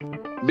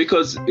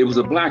Because it was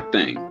a black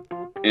thing,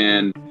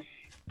 and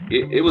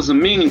it was a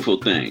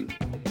meaningful thing.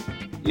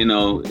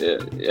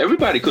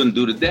 Everybody couldn't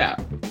do the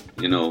dap.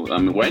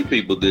 White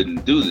people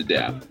didn't do the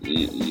dap.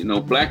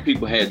 Black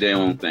people had their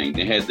own thing.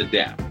 They had the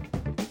dap.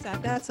 So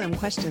I've got some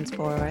questions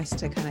for us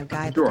to kind of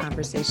guide Sure. the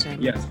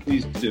conversation. Yes,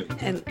 please do.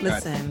 And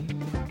listen,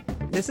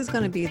 this is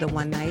going to be the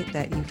one night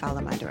that you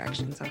follow my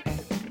directions, okay?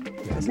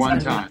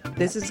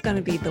 This is going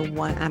to be the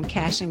one I'm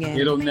cashing in.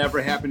 It'll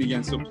never happen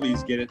again, so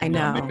please get it. I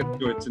know. Make us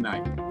do it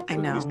tonight. I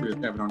know. At least we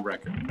have it on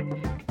record.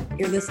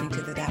 You're listening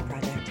to The DAP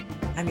Project.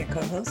 I'm your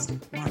co-host,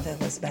 Wanda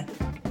Elizabeth.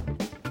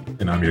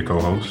 And I'm your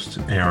co-host,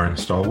 Aaron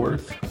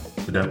Stallworth.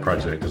 The DAP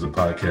Project is a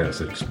podcast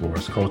that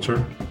explores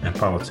culture and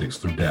politics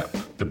through DAP,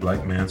 the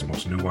Black man's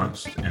most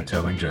nuanced and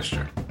telling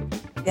gesture.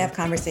 We have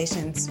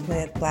conversations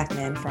with Black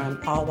men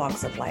from all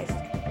walks of life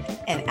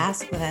and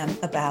ask them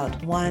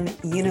about one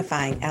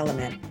unifying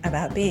element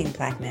about being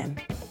Black men,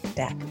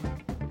 DAP.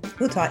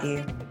 Who taught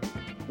you?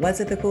 Was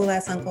it the cool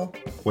ass uncle?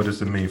 What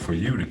does it mean for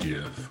you to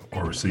give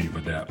or receive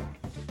a DAP?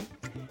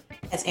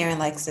 As Aaron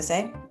likes to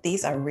say,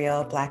 these are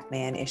real Black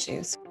man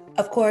issues.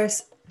 Of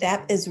course,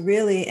 DAP is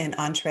really an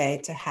entree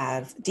to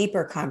have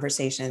deeper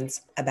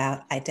conversations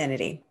about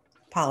identity,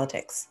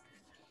 politics,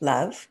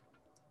 love,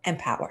 and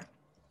power.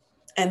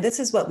 And this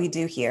is what we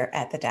do here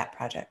at the DAP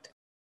Project.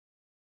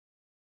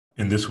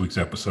 In this week's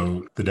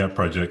episode, the DAP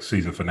Project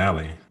season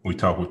finale, we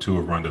talk with two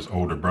of Rhonda's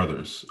older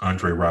brothers,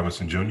 Andre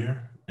Robinson Jr.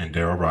 and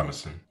Daryl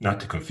Robinson. Not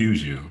to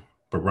confuse you,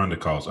 but Rhonda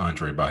calls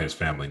Andre by his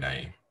family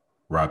name,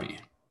 Robbie.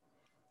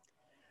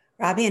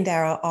 Robbie and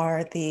Daryl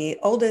are the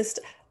oldest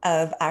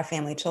of our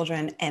family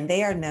children, and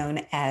they are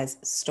known as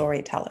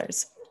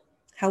storytellers.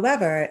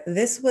 However,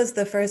 this was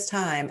the first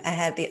time I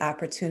had the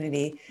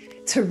opportunity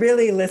to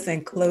really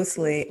listen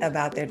closely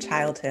about their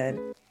childhood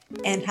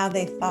and how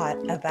they thought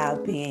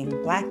about being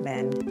Black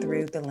men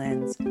through the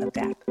lens of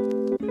DAP.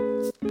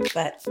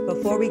 But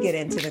before we get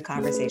into the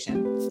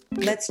conversation,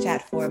 let's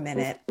chat for a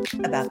minute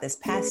about this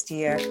past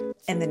year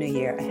and the new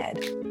year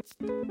ahead.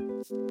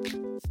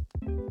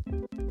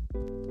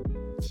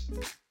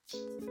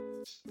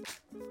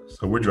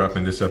 So we're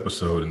dropping this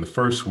episode in the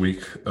first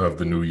week of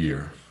the new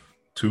year,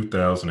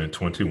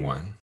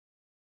 2021.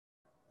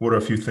 What are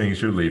a few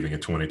things you're leaving in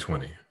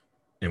 2020?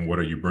 And what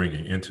are you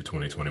bringing into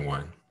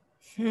 2021?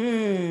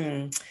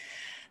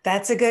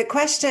 That's a good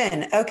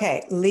question.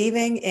 Okay,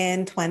 leaving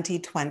in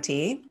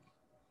 2020,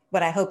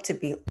 what I hope to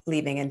be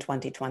leaving in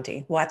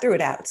 2020. Well, I threw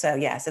it out, so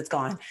yes, it's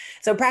gone.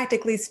 So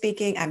practically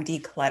speaking, I'm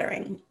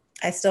decluttering.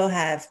 I still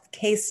have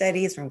case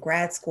studies from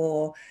grad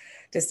school,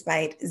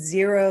 despite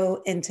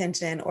zero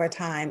intention or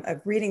time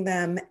of reading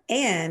them.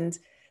 And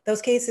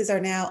those cases are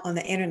now on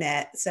the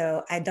internet,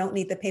 so I don't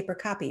need the paper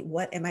copy.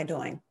 What am I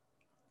doing?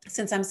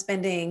 Since I'm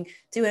spending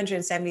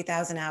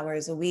 270,000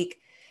 hours a week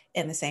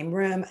in the same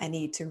room, I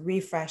need to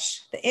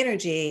refresh the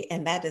energy,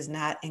 and that does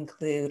not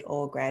include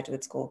old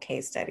graduate school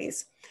case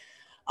studies.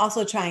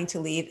 Also trying to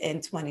leave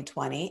in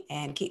 2020,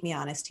 and keep me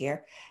honest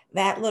here,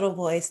 that little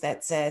voice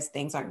that says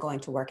things aren't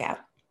going to work out.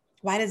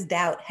 Why does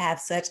doubt have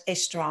such a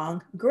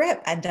strong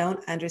grip? I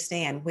don't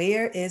understand.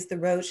 Where is the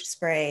Roach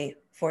spray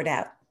for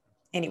doubt?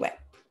 Anyway,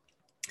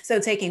 so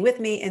taking with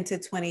me into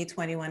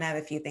 2021, I have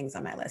a few things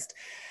on my list.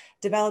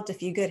 Developed a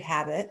few good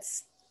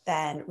habits,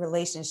 then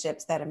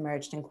relationships that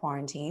emerged in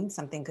quarantine.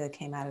 Something good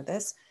came out of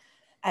this.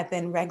 I've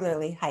been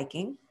regularly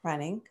hiking,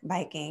 running,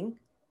 biking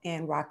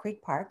in Rock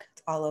Creek Park.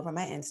 It's all over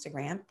my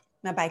Instagram.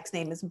 My bike's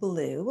name is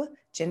Blue,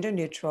 gender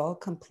neutral,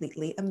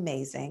 completely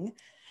amazing.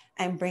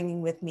 I'm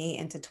bringing with me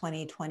into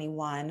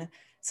 2021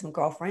 some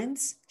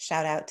girlfriends.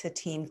 Shout out to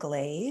Team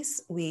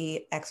Glaze.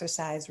 We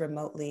exercise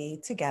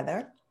remotely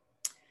together.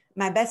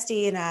 My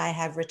bestie and I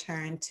have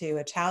returned to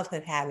a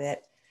childhood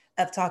habit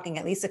of talking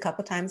at least a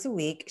couple times a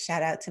week.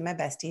 Shout out to my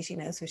bestie. She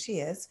knows who she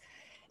is.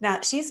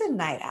 Now, she's a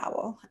night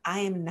owl. I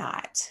am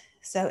not.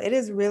 So it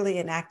is really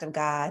an act of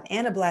God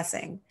and a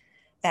blessing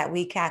that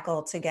we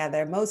cackle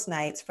together most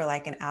nights for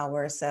like an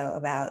hour or so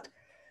about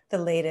the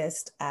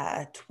latest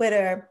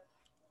Twitter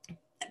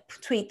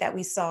tweet that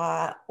we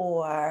saw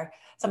or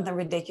something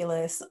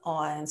ridiculous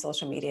on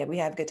social media. We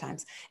have good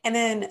times. And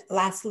then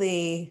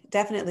lastly,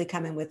 definitely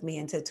coming with me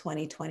into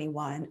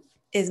 2021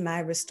 is my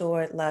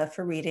restored love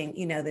for reading.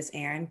 You know this,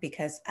 Aaron,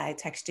 because I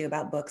text you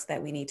about books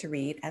that we need to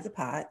read as a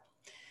pod.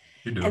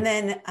 You do. And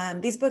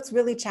then these books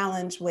really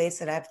challenge ways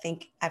that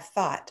I've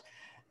thought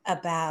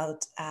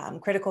about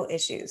critical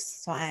issues.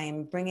 So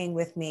I'm bringing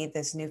with me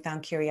this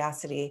newfound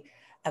curiosity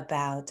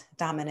about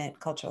dominant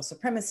cultural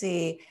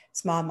supremacy,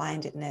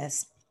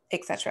 small-mindedness,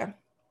 etc.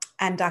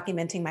 I'm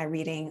documenting my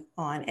reading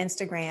on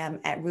Instagram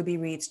at Ruby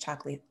Reads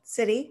Chocolate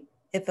City.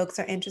 If folks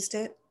are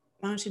interested,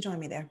 why don't you join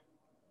me there?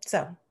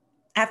 So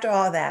after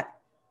all that,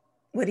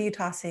 what are you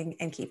tossing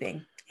and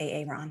keeping,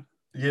 AA Ron?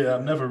 Yeah,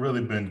 I've never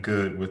really been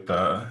good with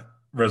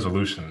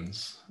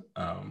resolutions,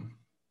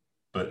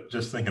 but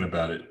just thinking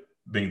about it,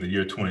 being the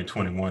year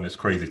 2021 is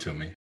crazy to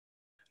me.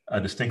 I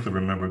distinctly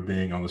remember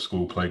being on the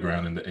school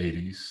playground in the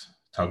 80s,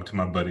 talking to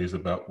my buddies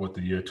about what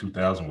the year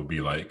 2000 would be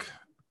like,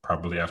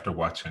 probably after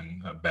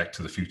watching Back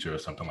to the Future or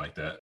something like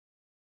that.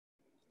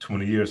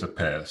 20 years have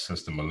passed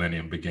since the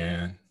millennium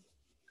began,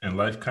 and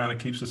life kind of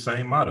keeps the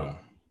same motto.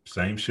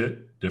 Same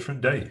shit,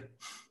 different day.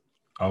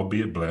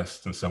 Albeit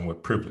blessed and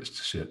somewhat privileged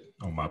shit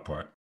on my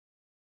part.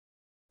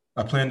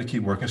 I plan to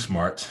keep working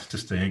smart to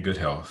stay in good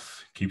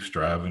health, keep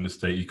striving to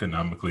stay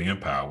economically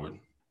empowered,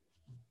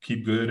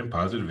 keep good and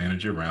positive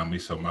energy around me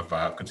so my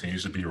vibe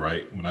continues to be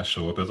right when I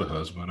show up as a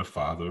husband, a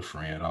father, a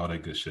friend, all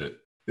that good shit.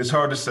 It's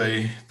hard to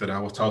say that I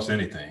will toss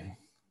anything,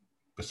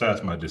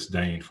 besides my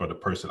disdain for the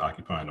person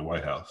occupying the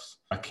White House.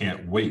 I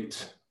can't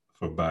wait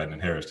for Biden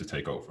and Harris to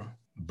take over,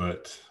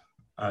 but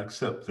I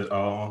accept that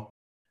all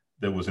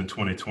that was in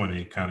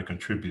 2020 kind of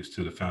contributes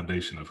to the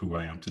foundation of who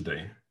I am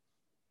today.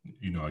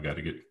 You know, I got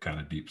to get kind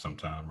of deep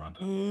sometime, Rhonda.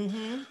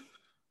 Mm-hmm.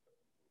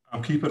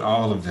 I'm keeping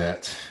all of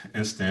that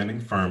and standing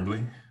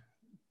firmly,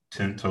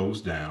 10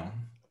 toes down,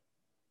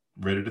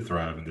 ready to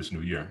thrive in this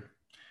new year,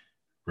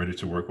 ready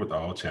to work with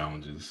all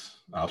challenges,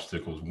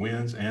 obstacles,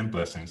 wins, and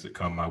blessings that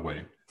come my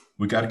way.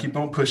 We got to keep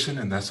on pushing,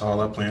 and that's all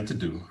I plan to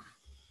do.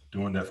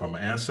 Doing that for my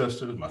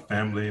ancestors, my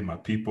family, my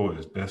people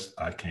as best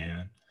I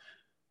can.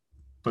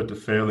 But to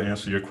fairly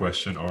answer your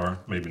question, or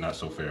maybe not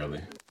so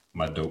fairly,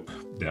 my dope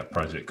DAP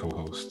Project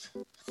co-host,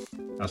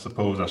 I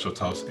suppose I shall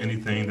toss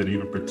anything that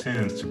even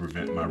pretends to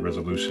prevent my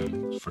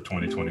resolutions for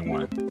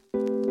 2021.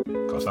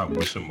 Because I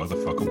wish a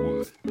motherfucker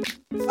would.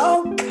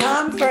 Oh,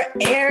 come for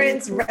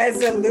Aaron's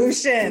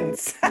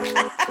resolutions.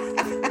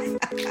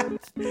 That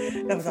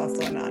was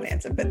also a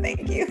non-answer, but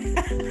thank you.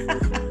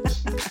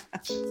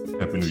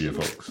 Happy New Year,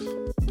 folks.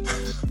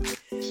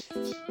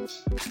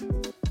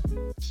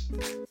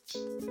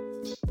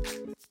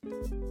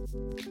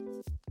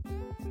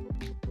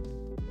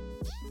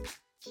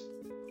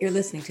 You're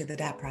listening to The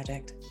DAP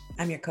Project.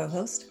 I'm your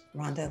co-host,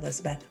 Rhonda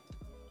Elizabeth.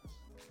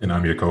 And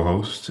I'm your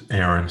co-host,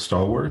 Aaron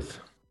Stallworth.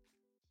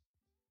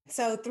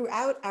 So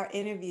throughout our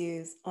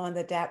interviews on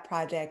The DAP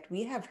Project,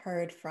 we have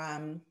heard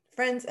from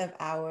friends of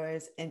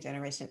ours in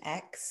Generation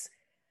X,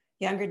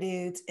 younger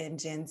dudes in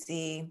Gen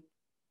Z,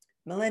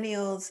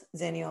 millennials,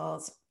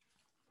 zennials,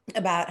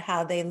 about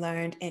how they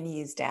learned and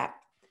used DAP.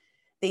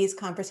 These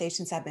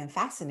conversations have been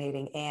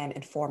fascinating and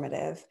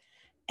informative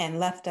and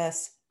left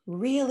us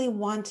really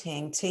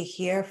wanting to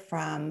hear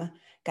from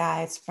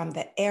guys from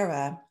the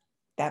era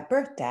that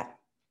birthed DAP,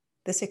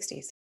 the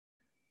 60s.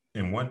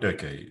 In one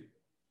decade,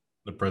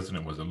 the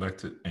president was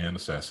elected and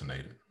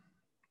assassinated.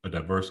 A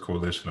diverse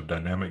coalition of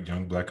dynamic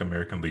young Black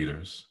American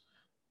leaders,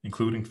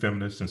 including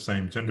feminists and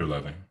same-gender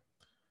loving,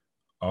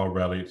 all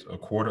rallied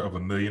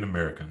 250,000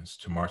 Americans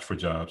to march for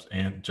jobs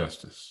and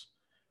justice.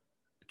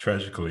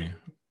 Tragically,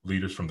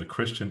 leaders from the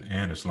Christian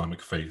and Islamic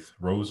faith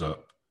rose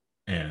up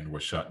and were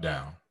shot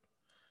down.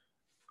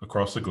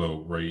 Across the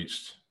globe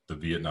raged the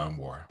Vietnam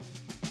War.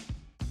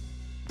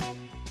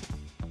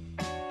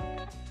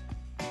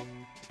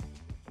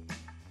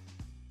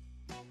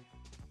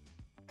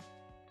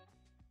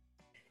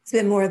 It's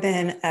been more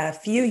than a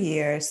few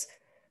years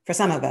for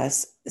some of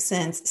us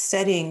since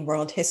studying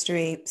world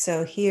history.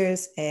 So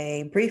here's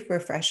a brief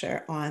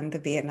refresher on the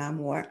Vietnam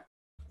War.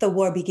 The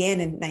war began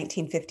in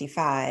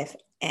 1955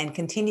 and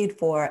continued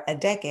for a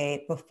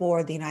decade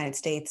before the United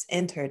States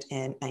entered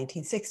in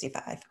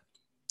 1965.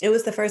 It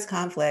was the first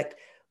conflict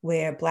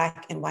where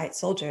Black and white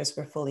soldiers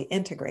were fully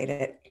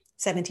integrated,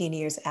 17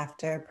 years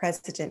after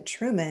President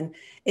Truman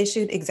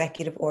issued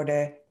Executive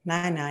Order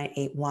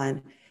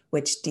 9981,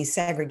 which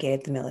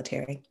desegregated the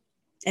military.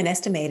 An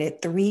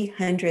estimated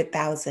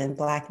 300,000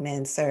 Black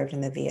men served in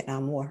the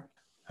Vietnam War.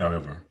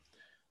 However,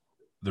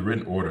 the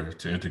written order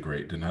to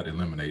integrate did not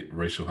eliminate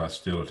racial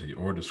hostility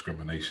or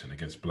discrimination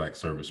against Black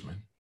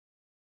servicemen.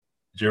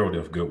 Gerald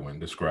F. Goodwin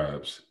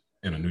describes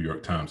in a New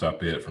York Times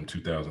op-ed from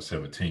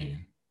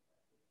 2017,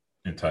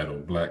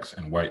 entitled Blacks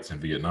and Whites in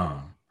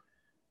Vietnam,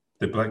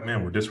 that Black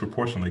men were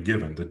disproportionately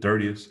given the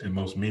dirtiest and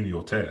most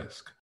menial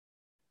task,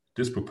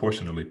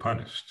 disproportionately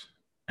punished,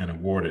 and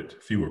awarded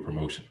fewer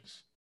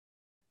promotions.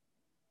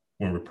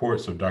 When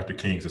reports of Dr.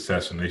 King's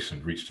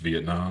assassination reached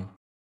Vietnam,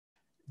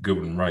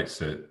 Goodwin writes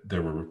that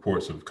there were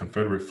reports of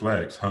Confederate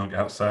flags hung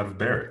outside of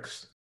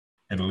barracks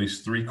and at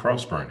least 3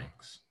 cross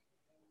burnings.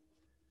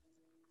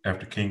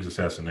 After King's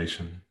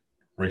assassination,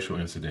 racial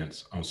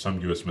incidents on some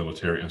U.S.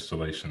 military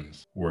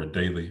installations were a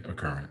daily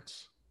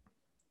occurrence.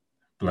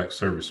 Black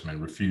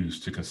servicemen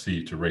refused to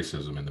concede to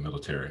racism in the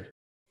military.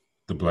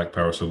 The Black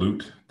Power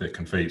salute that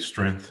conveyed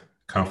strength,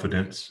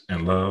 confidence,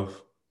 and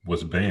love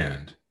was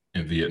banned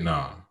in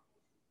Vietnam,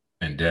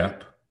 and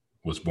DAP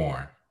was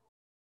born.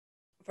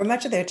 For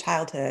much of their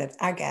childhood,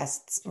 our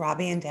guests,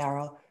 Robbie and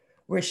Daryl,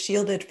 were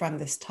shielded from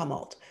this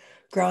tumult,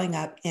 growing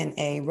up in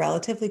a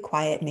relatively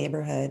quiet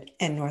neighborhood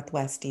in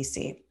Northwest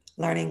DC,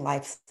 learning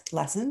life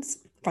lessons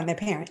from their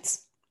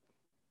parents,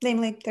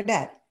 namely their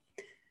dad.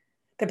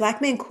 The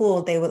Black men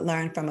cooled they would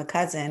learn from a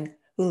cousin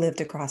who lived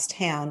across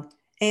town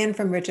and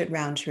from Richard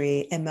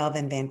Roundtree and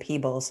Melvin Van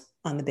Peebles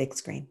on the big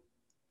screen.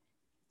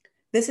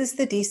 This is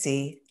the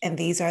DC, and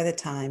these are the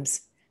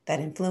times that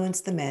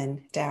influenced the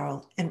men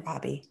Daryl and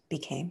Robbie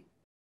became.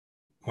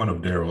 One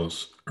of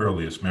Daryl's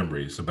earliest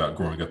memories about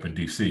growing up in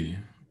DC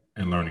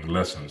and learning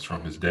lessons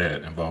from his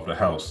dad involved a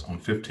house on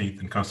 15th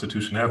and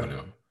Constitution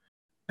Avenue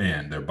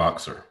and their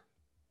boxer,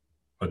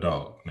 a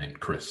dog named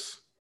Chris.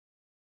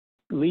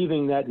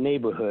 Leaving that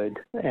neighborhood,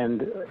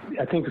 and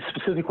I think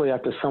specifically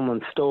after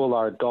someone stole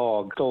our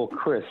dog, stole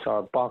Chris,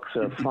 our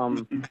boxer,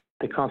 from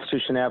the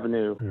Constitution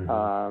Avenue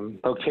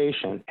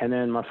location. And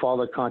then my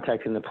father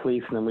contacted the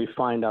police, and then we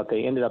find out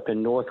they ended up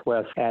in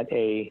Northwest at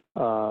I think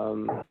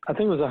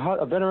it was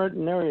a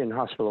veterinarian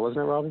hospital, wasn't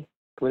it, Robbie?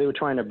 Where they were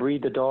trying to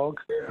breed the dog.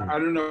 I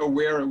don't know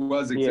where it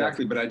was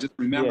exactly, but I just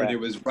remembered it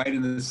was right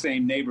in the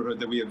same neighborhood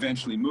that we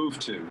eventually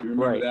moved to. Do you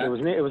remember that?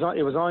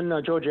 It was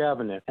on Georgia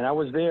Avenue, and I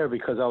was there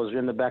because I was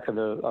in the back of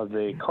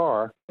the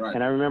car. Right.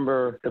 And I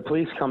remember the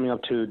police coming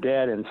up to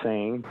Dad and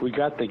saying, "We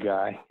got the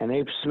guy," and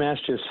they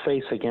smashed his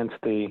face against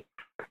the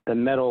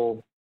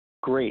metal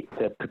grate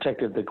that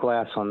protected the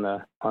glass on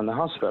the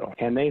hospital.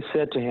 And they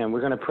said to him,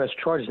 "We're going to press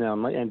charges now."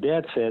 And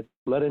Dad said,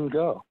 "Let him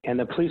go." And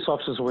the police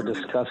officers were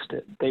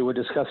disgusted. They were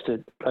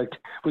disgusted. Like,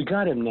 "We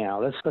got him now.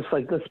 Let's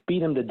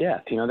beat him to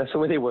death." That's the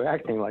way they were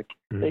acting. Like,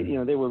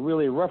 they were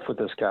really rough with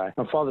this guy.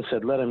 My father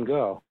said, "Let him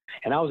go."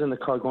 And I was in the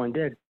car going,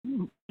 "Dad,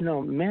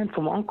 man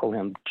from uncle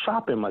him,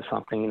 chop him or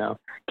something,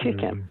 kick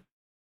him,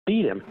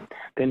 beat him."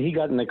 Then he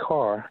got in the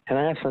car, and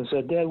I asked him, I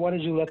said, "Dad, why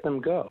did you let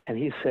them go?" And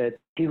he said,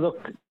 he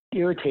looked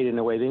irritated in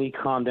a way. Then he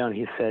calmed down.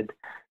 He said,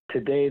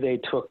 "Today they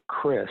took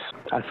Chris.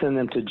 I send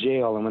them to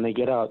jail, and when they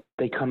get out,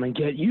 they come and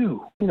get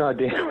you."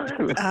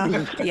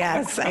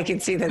 Yes, I can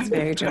see that's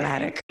very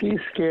dramatic. He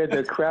scared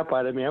the crap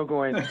out of me. I'm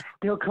going,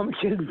 "They'll come and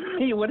get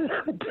me. What did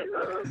I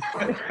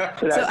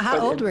do?" So how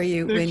old were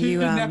you when you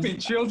kidnapping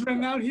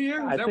children out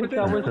here? I think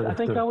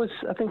I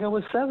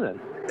was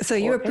 7. So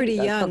you were pretty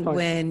young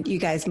when you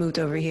guys moved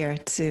over here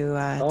to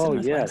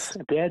Northwest. Yes.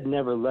 Dad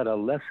never let a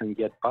lesson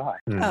get by.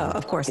 Oh,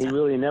 of course. He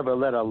really never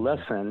let a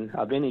lesson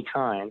of any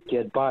kind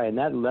get by, and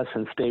that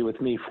lesson stayed with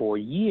me for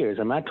years.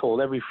 I mean, I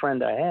told every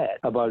friend I had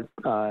about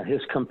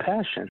his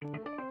compassion.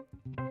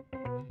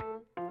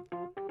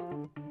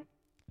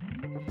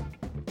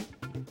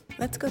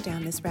 Let's go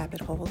down this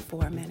rabbit hole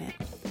for a minute.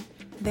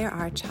 There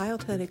are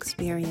childhood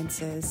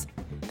experiences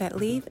that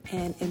leave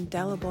an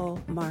indelible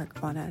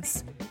mark on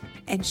us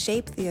and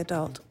shape the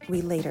adult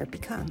we later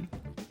become.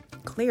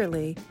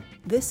 Clearly,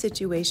 this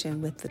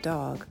situation with the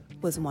dog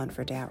was one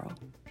for Daryl.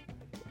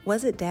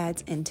 Was it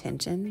Dad's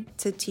intention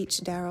to teach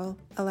Daryl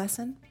a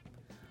lesson?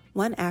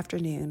 One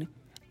afternoon,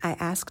 I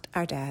asked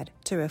our dad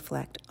to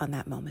reflect on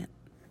that moment.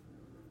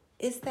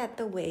 Is that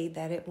the way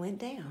that it went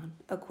down,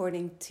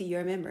 according to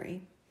your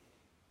memory?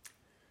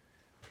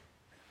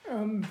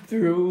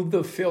 Through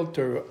the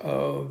filter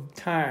of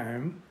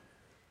time,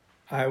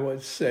 I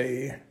would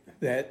say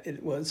that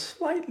it was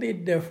slightly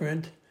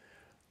different,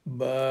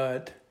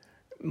 but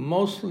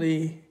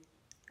mostly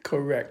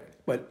correct.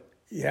 But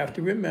you have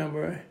to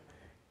remember,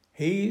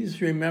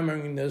 he's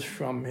remembering this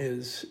from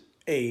his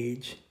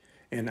age,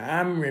 and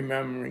I'm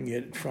remembering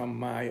it from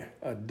my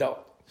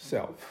adult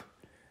self.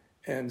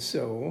 And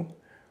so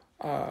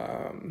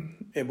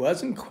it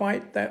wasn't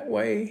quite that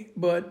way,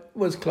 but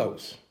was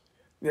close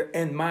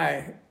in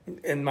my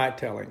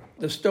telling.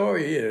 The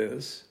story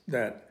is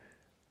that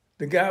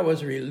the guy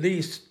was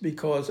released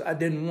because I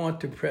didn't want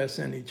to press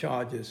any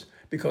charges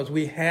because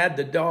we had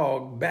the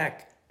dog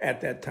back at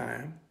that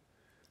time.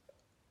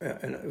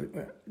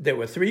 There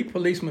were 3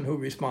 policemen who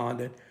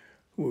responded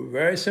who were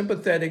very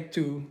sympathetic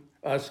to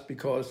us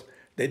because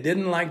they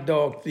didn't like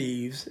dog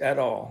thieves at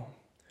all.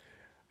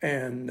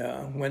 And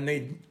when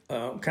they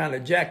kind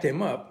of jacked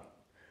him up,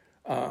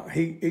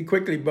 he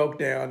quickly broke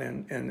down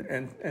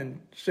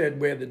and said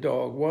where the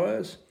dog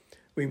was.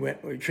 We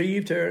went,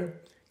 retrieved her,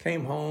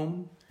 came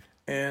home,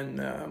 and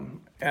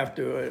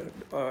after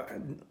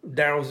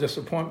Daryl's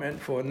disappointment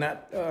for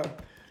not,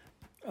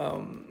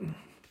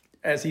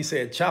 as he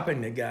said,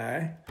 chopping the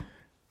guy,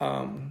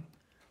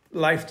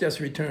 life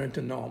just returned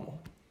to normal.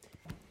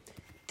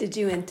 Did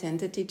you intend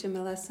to teach him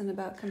a lesson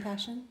about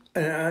compassion?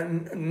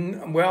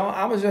 Well,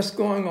 I was just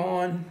going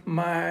on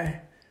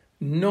my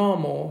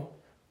normal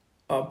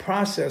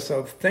process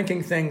of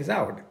thinking things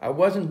out. I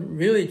wasn't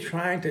really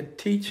trying to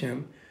teach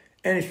him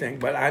anything,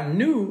 but I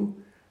knew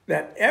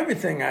that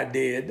everything I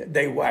did,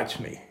 they watched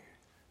me,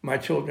 my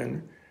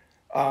children,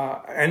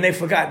 and they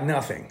forgot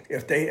nothing.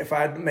 If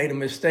I made a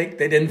mistake,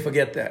 they didn't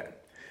forget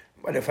that.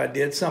 But if I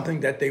did something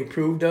that they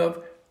approved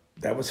of,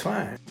 that was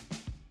fine.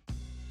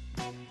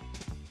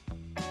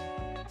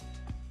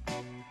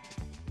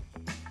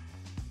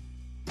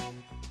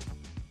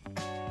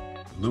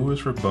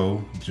 Louis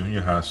Ribot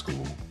Junior High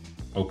School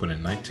opened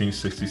in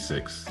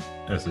 1966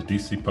 as the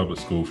DC public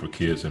school for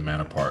kids in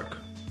Manor Park,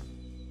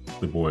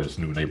 the boys'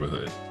 new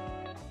neighborhood.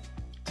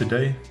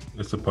 Today,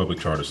 it's a public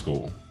charter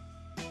school.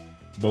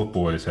 Both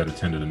boys had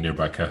attended a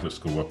nearby Catholic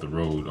school up the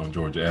road on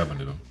Georgia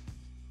Avenue,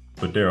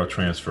 but Daryl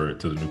transferred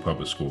to the new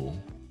public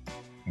school,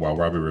 while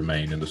Robbie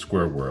remained in the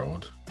square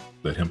world,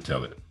 let him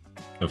tell it,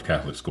 of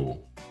Catholic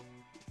school.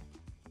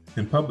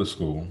 In public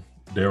school,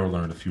 Daryl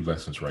learned a few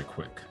lessons right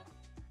quick.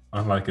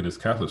 Unlike at his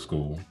Catholic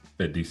school,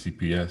 at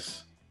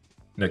DCPS,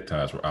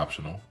 neckties were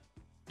optional,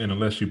 and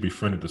unless you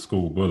befriended the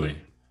school bully,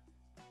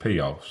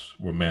 payoffs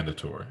were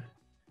mandatory.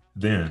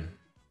 Then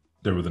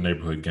there were the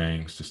neighborhood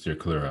gangs to steer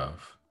clear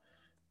of.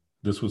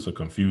 This was a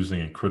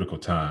confusing and critical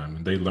time,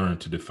 and they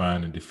learned to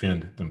define and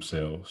defend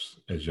themselves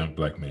as young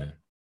Black men.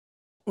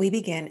 We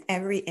begin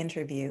every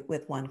interview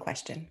with one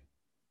question.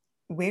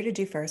 Where did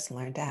you first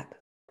learn DAP?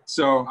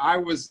 So I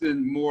was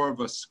in more of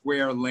a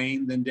square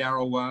lane than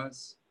Daryl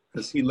was,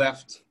 because he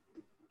left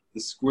the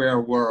square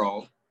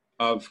world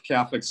of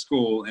Catholic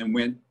school and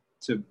went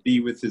to be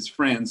with his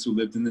friends who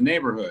lived in the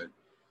neighborhood.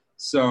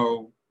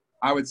 So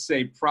I would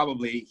say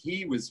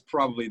he was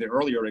probably the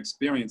earlier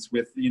experience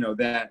with,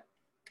 that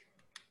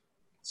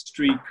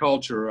street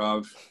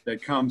culture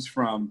that comes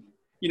from,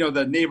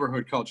 the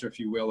neighborhood culture, if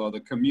you will, or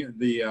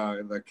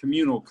the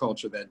communal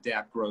culture that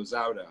DAP grows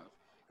out of.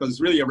 Because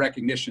it's really a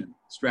recognition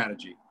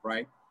strategy,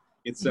 right?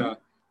 It's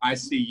I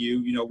see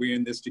you, we're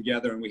in this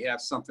together and we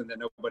have something that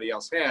nobody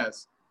else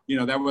has.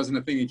 That wasn't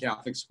a thing in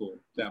Catholic school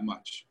that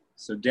much.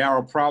 So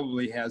Daryl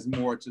probably has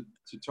more to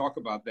talk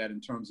about that in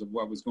terms of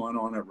what was going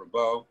on at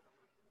Rabot.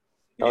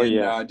 Oh,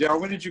 yeah. Daryl,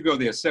 when did you go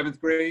there? 7th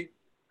grade?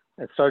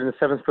 It started in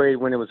the 7th grade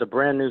when it was a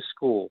brand new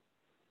school.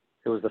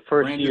 It was the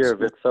first year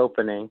of its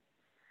opening,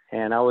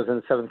 and I was in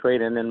the 7th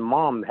grade, and then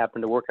Mom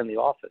happened to work in the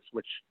office,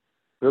 which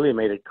really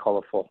made it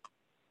colorful.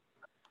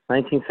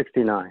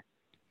 1969.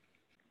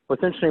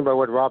 What's interesting about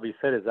what Robbie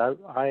said is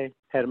I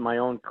had my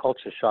own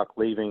culture shock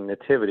leaving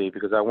Nativity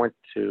because I went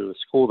to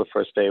school the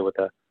first day with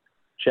a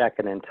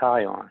jacket and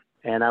tie on.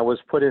 And I was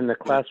put in the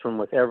classroom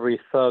with every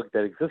thug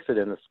that existed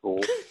in the school.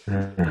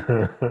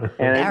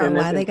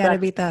 Why they got to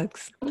be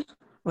thugs?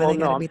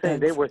 I'm saying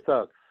they were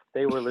thugs.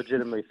 They were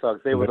legitimately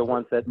thugs. They were the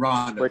ones that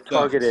were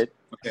targeted,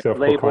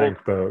 labeled,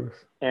 thugs,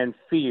 and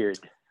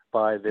feared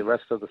by the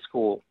rest of the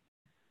school.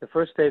 The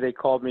first day they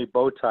called me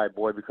bow tie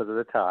boy because of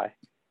the tie.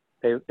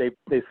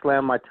 They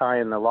slammed my tie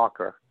in the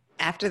locker.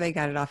 After they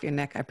got it off your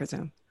neck, I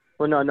presume.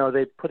 Well, no,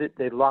 they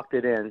locked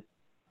it in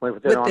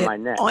with it on my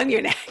neck. On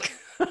your neck.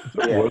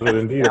 Yeah. Was it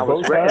indeed a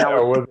bow tie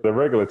or was it a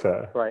regular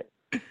tie? Right.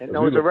 And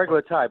no, it was a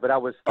regular tie, but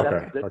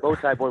the bow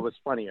tie boy was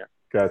funnier.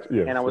 Gotcha.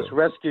 Yeah, and I was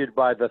rescued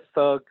by the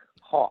thug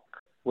Hawk,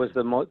 was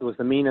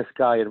the meanest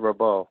guy at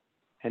Rabot.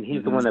 And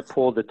he's the one that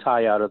pulled the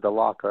tie out of the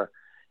locker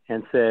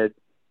and said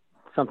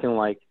something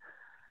like,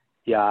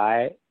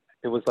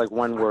 it was like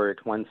one word,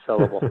 one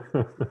syllable.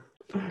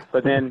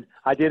 But then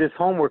I did his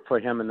homework for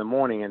him in the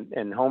morning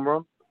in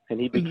homeroom, and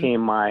he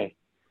became my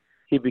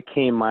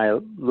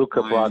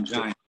Luka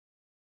Brogdon.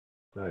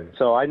 Nice.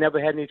 So I never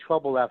had any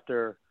trouble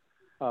after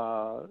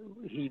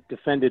he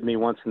defended me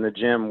once in the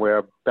gym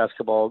where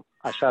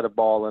I shot a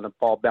ball and a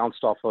ball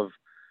bounced off of,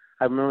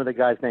 I remember the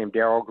guy's name,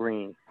 Darryl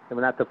Green. I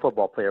mean, not the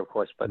football player, of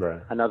course, but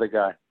another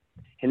guy.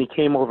 And he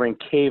came over and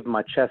caved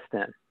my chest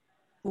in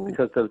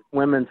because the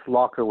women's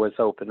locker was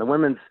open. The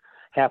women's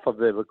half of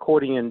the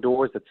accordion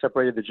doors that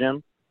separated the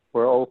gym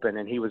were open,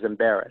 and he was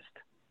embarrassed.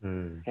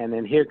 And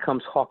then here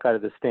comes Hawk out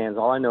of the stands.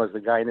 All I know is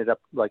the guy ended up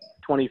like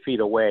 20 feet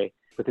away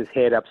with his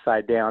head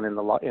upside down in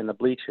the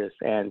bleachers,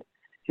 and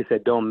he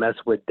said, "Don't mess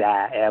with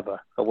Da ever,"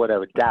 or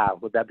whatever. Da,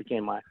 well, that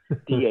became my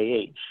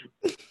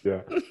DAH.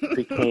 Yeah,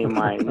 became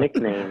my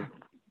nickname,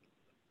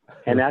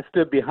 and I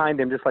stood behind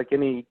him just like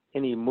any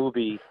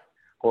movie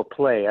or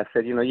play. I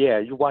said,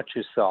 you watch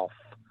yourself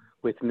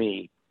with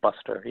me,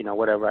 Buster.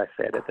 Whatever I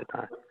said at the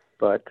time.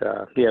 But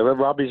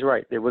Robbie's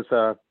right. It was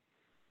the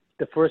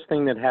first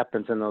thing that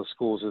happens in those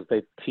schools is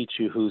they teach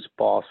you who's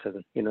boss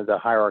and the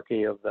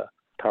hierarchy of the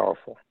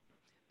powerful.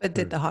 But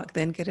did the Hawk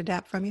then get a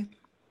dap from you?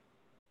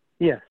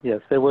 Yes.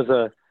 There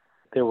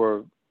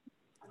were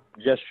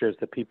gestures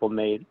that people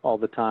made all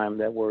the time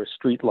that were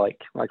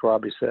street-like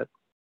Robbie said.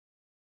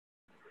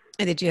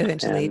 And did you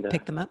eventually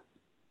pick them up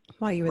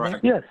while you were there?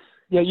 Yes.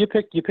 Yeah, you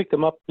picked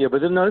them up. Yeah,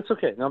 but no, it's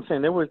okay. No, I'm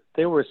saying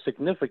there were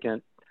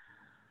significant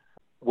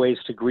ways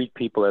to greet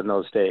people in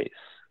those days.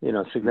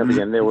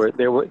 Significant.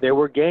 There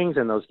were gangs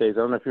in those days.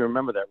 I don't know if you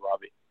remember that,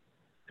 Robbie.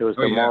 There was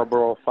the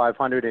Marlboro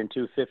 500 and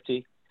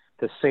 250,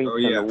 the Saints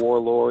and the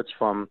Warlords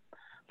from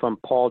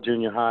Paul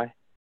Junior High.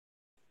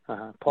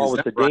 Paul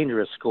was a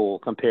dangerous school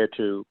compared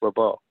to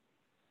Rabot.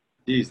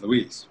 Jeez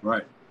Louise,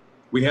 right.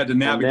 We had to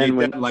navigate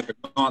that like a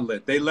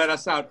gauntlet. They let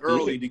us out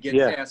early to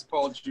get past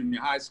Paul Junior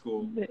High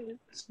School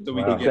so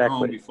we could get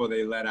home before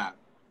they let out.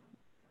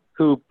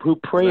 Who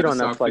preyed on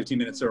us 15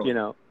 minutes early.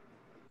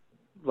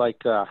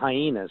 Like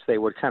hyenas. They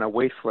would kind of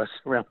wait for us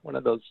around one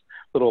of those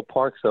little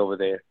parks over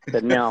there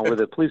that now where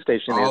the police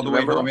station all is. The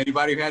way home.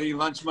 Anybody who had any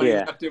lunch money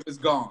left, it was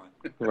gone.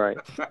 Right.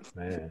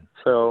 Man.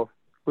 So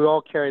we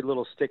all carried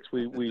little sticks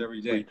we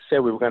said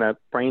we were going to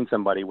brain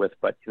somebody with,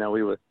 but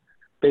we were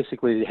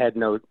basically had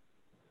no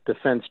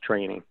defense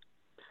training.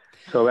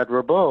 So at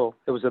Rabot,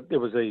 it was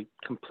a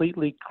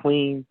completely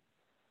clean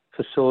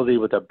facility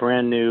with a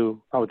brand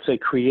new, I would say,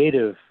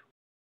 creative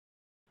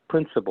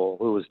principal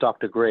who was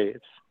Dr.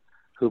 Graves,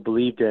 who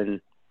believed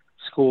in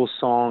school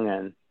song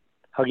and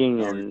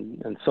hugging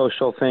and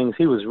social things.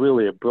 He was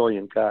really a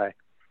brilliant guy,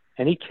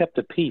 and he kept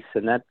the peace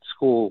in that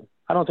school.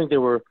 I don't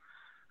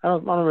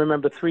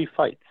remember 3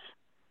 fights,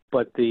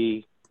 but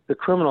the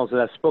criminals that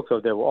I spoke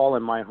of, they were all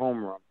in my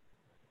homeroom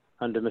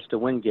under Mr.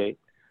 Wingate.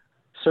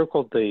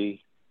 circled the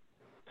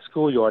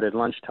schoolyard at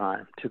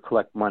lunchtime to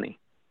collect money.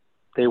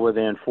 They were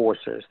the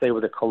enforcers. They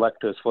were the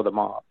collectors for the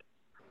mob.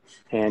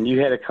 And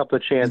you had a couple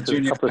of chances,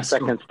 a couple of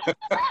seconds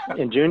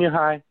in junior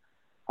high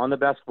on the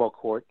basketball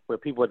court where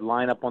people would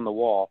line up on the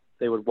wall.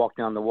 They would walk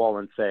down the wall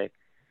and say,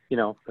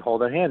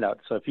 hold their hand out.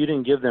 So if you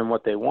didn't give them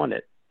what they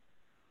wanted,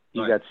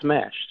 you got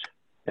smashed.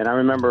 And I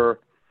remember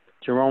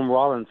Jerome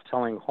Rollins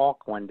telling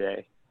Hawk one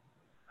day,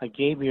 I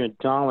gave you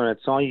 $1.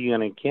 That's all you're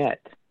going to get.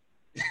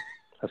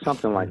 Or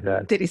something like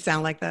that. Did he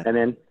sound like that? And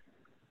then,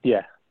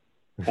 yeah.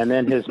 And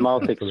then his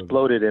mouth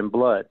exploded in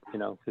blood,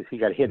 because he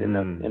got hit in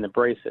the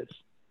braces.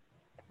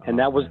 And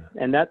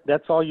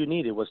that's all you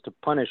needed was to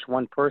punish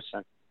one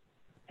person.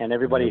 And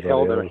everybody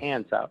held their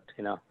hands out,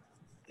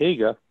 Here you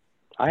go.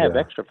 I have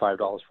extra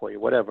 $5 for you,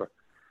 whatever.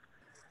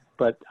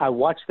 But I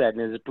watched that,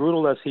 and as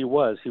brutal as he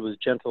was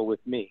gentle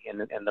with me in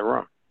the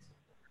room.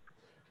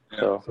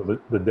 So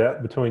the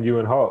DAP between you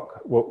and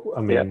Hawk,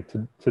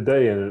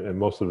 today and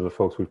most of the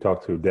folks we've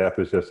talked to, DAP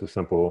is just a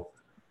simple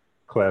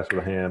clasp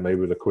of the hand, maybe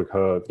with a quick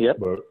hug. Yep.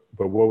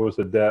 But what was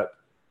the DAP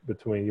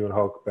between you and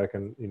Hawk back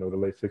in the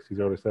late 60s,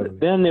 early 70s?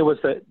 Then it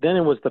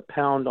was the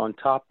pound on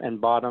top and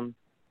bottom.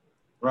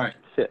 Right.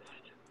 Fist.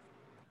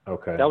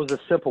 Okay. That was a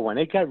simple one.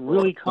 It got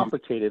really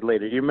complicated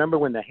later. You remember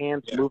when the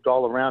hands moved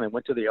all around and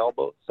went to the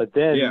elbows? But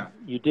then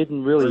you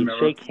didn't really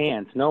shake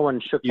hands. No one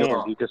shook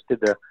hands. You just did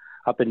the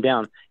up and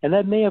down. And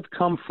that may have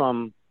come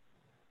from,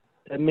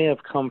 I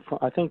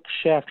think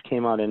Shaft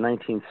came out in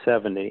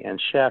 1970, and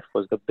Shaft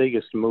was the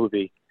biggest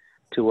movie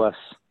to us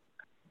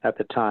at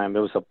the time.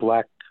 There was a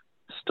black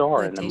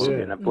star in the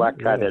movie and a black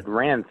guy that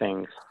ran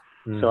things.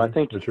 So I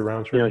think, he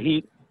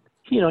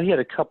had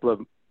a couple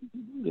of,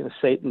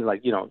 Satan,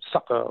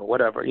 sucker or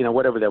whatever,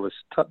 whatever that was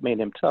made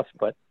him tough.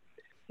 But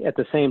at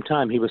the same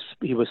time, he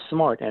was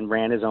smart and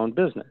ran his own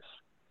business.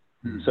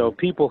 So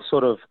people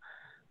sort of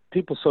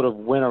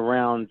went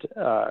around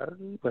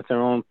with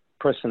their own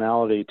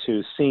personality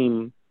to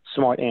seem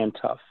smart and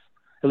tough.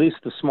 At least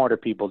the smarter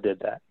people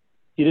did that.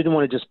 You didn't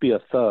want to just be a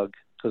thug,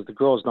 because the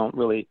girls don't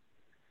really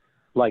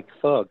like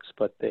thugs,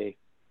 but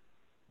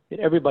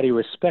everybody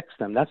respects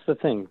them. That's the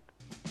thing.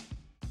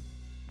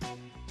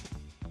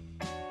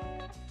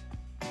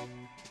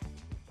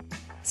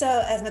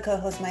 So, as my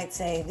co-host might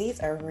say, these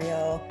are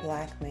real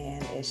black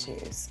man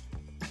issues.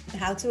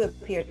 How to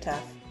appear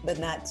tough, but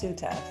not too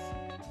tough,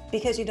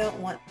 because you don't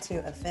want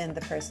to offend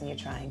the person you're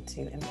trying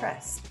to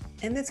impress.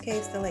 In this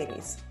case, the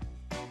ladies.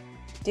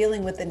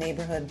 Dealing with the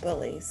neighborhood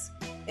bullies,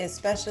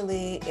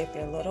 especially if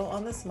you're a little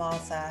on the small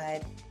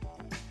side,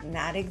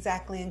 not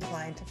exactly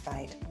inclined to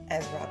fight,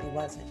 as Robbie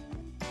wasn't.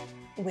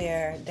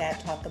 Where Dad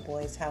taught the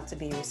boys how to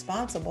be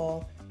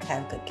responsible,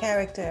 have good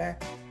character,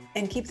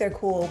 and keep their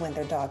cool when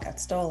their dog got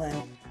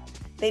stolen,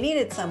 they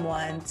needed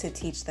someone to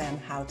teach them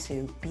how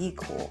to be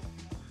cool,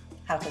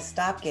 how to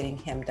stop getting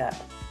hemmed up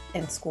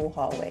in school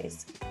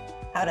hallways,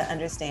 how to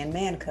understand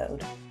man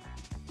code.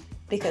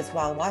 Because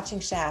while watching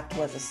Shaft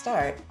was a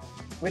start,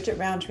 Richard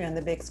Roundtree on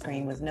the big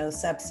screen was no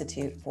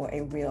substitute for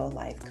a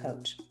real-life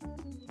coach.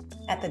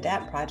 At the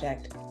DAP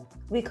Project,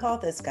 we call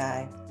this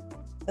guy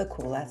the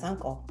cool-ass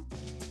uncle.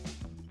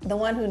 The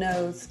one who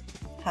knows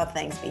how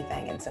things be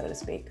thangin', so to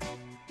speak.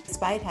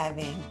 Despite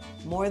having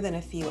more than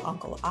a few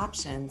uncle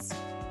options,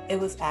 it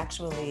was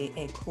actually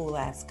a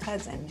cool-ass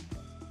cousin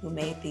who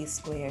made these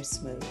squares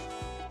smooth.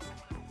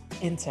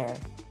 Enter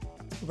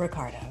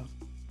Ricardo.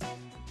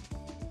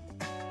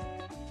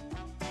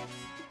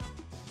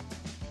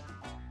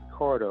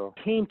 Ricardo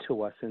came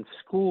to us and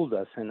schooled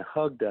us and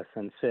hugged us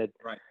and said,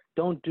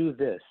 don't do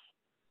this.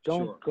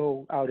 Don't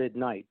go out at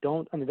night.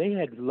 They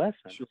had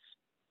lessons.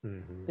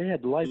 They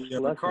had life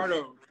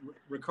lessons.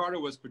 Ricardo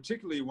was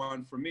particularly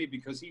one for me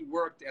because he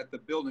worked at the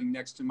building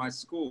next to my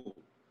school.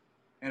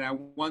 And I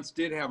once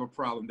did have a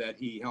problem that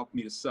he helped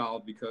me to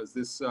solve because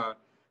this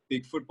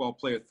big football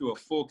player threw a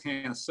full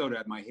can of soda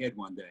at my head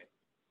one day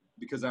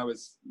because I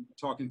was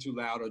talking too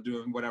loud or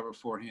doing whatever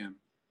for him.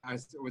 I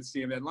would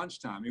see him at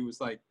lunchtime. He was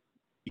like,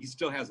 he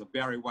still has a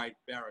Barry White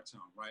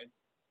baritone, right?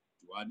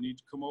 Do I need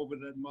to come over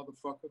to that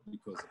motherfucker?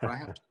 Because if I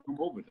have to come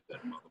over to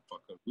that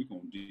motherfucker, we're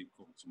going to deal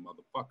with some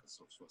motherfuckers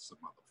for some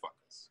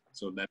motherfuckers.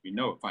 So let me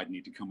know if I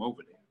need to come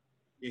over there.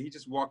 Yeah, he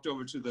just walked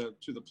over to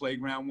the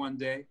playground one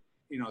day,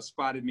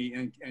 spotted me,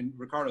 and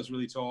Ricardo's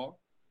really tall.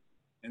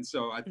 And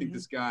so I think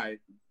this guy,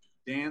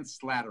 Dan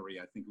Slattery,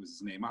 I think was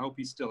his name. I hope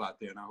he's still out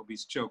there, and I hope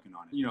he's choking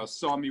on it.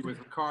 Saw me with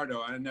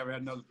Ricardo. I never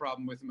had another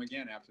problem with him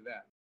again after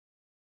that.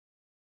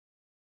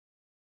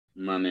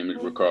 My name is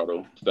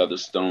Ricardo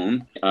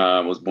Featherstone.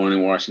 I was born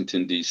in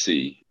Washington,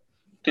 D.C.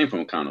 Came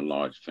from a kind of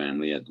large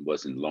family. It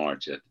wasn't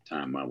large at the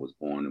time I was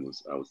born. I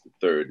was the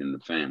third in the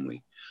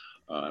family.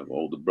 I have an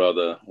older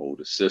brother,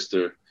 older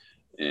sister,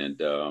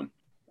 and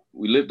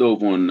we lived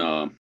over in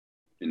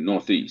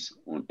Northeast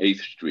on 8th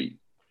Street,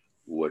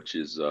 which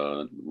is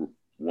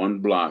one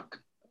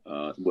block,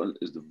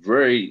 is the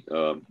very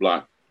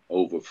block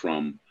over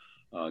from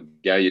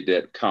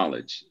Gallaudet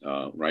College,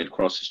 right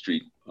across the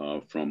street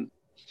from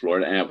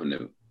Florida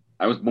Avenue.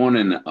 I was born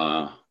in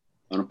an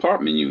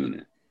apartment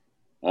unit,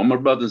 All my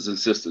brothers and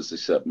sisters,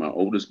 except my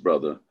oldest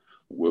brother,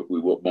 we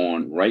were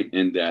born right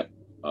in that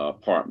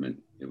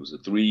apartment. It was a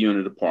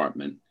 3-unit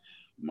apartment.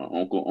 My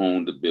uncle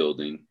owned the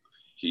building.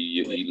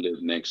 He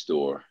lived next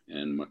door,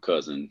 and my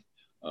cousins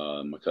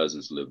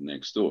lived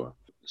next door.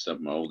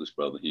 Except my oldest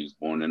brother, he was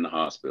born in the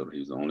hospital. He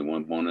was the only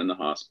one born in the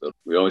hospital.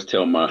 I always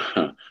tell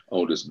my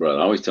oldest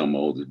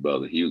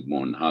brother he was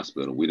born in the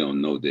hospital. We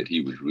don't know that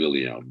he was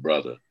really our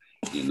brother.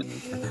 You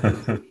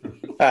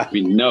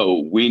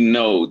know, we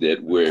know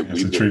that we were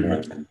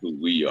born who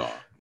we are.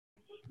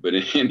 But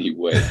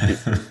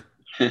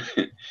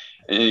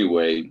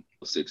anyway,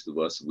 6 of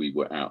us, we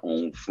were our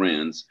own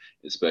friends,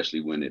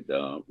 especially when it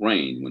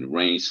rained. When it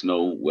rained,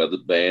 snow, weather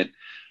bad,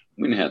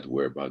 we didn't have to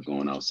worry about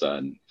going outside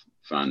and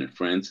finding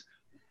friends.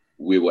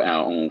 We were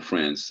our own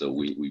friends, so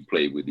we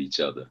played with each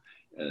other.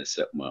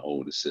 Except my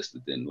older sister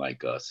didn't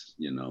like us.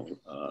 You know,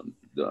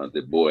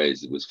 the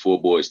boys, it was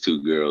 4 boys,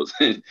 2 girls.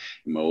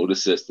 My older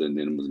sister, and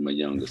then it was my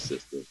younger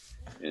sister.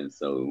 And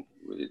so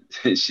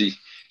she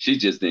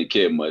just didn't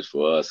care much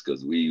for us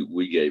because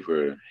we gave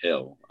her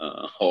hell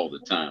all the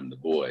time, the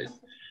boys,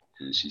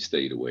 and she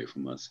stayed away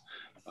from us.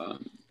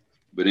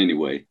 But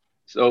anyway,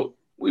 so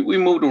we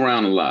moved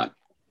around a lot.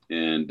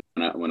 And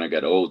when I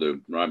got older,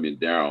 Robbie and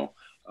Daryl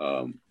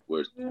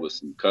were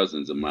some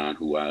cousins of mine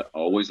who I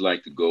always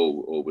liked to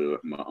go over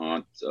my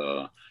Aunt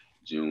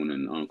June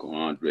and Uncle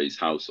Andre's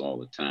house all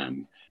the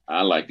time.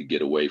 I like to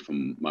get away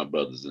from my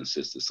brothers and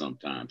sisters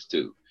sometimes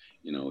too.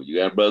 You know, you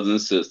got brothers and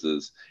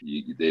sisters,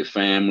 they're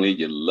family,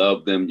 you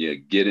love them, you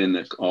get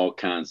into all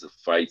kinds of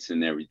fights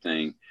and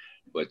everything,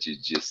 but you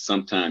just,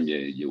 sometimes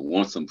you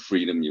want some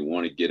freedom, you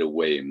want to get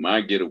away. And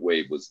my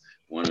getaway was,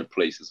 one of the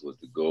places was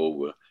to go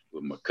over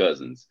with my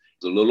cousins.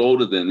 I was a little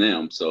older than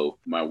them, so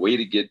my way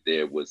to get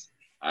there was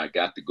I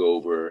got to go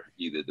over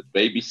either to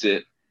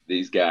babysit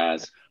these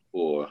guys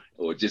or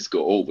just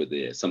go over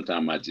there.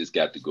 Sometimes I just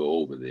got to go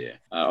over there.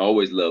 I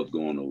always loved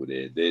going over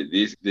there.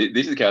 These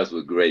guys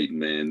were great,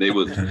 man. They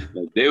was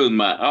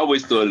I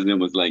always thought of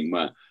them as like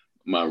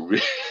my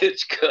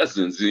rich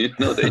cousins. You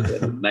know, they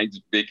had a nice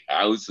big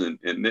house and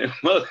their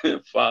mother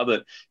and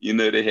father, you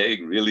know, they had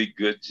really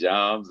good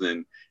jobs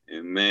and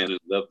man, I'd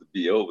love to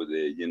be over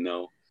there, you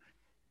know.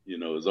 You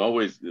know,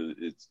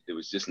 it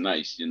was just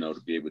nice, you know,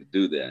 to be able to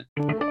do that.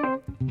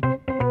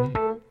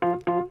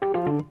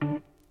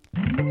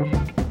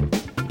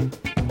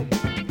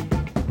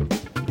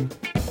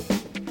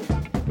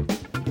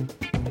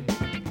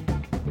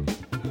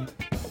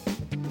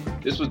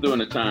 This was during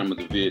the time of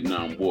the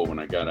Vietnam War when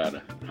I got out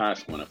of high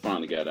school. When I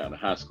finally got out of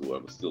high school, I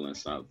was still in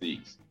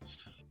Southeast.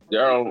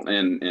 Daryl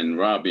and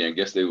Robbie, I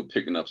guess they were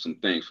picking up some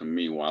things from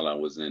me while I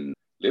was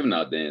living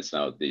out there in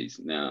Southeast.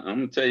 Now, I'm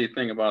going to tell you a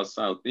thing about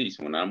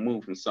Southeast. When I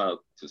moved from South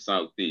to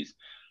Southeast,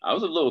 I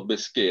was a little bit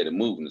scared of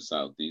moving to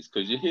Southeast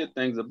because you hear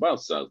things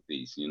about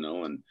Southeast, you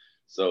know, and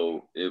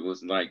so it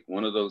was like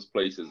one of those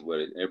places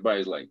where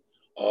everybody's like,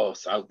 oh,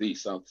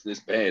 Southeast, it's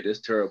bad,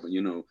 it's terrible,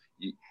 you know,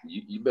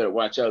 you better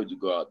watch out, you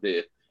go out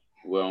there.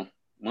 Well,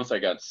 once I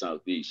got to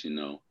Southeast, you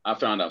know, I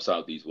found out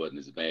Southeast wasn't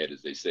as bad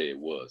as they say it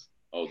was,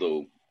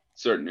 although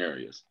certain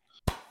areas.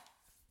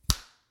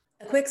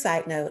 A quick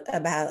side note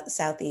about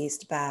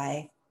Southeast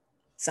by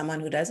someone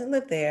who doesn't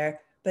live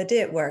there, but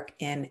did work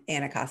in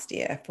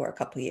Anacostia for a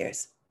couple of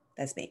years.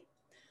 That's me.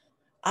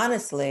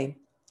 Honestly,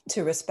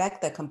 to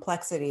respect the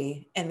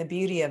complexity and the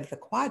beauty of the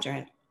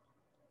quadrant,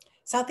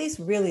 Southeast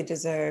really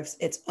deserves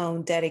its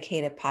own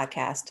dedicated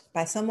podcast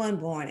by someone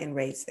born and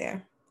raised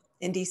there.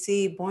 In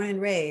DC, born and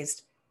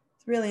raised,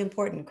 it's really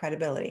important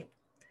credibility.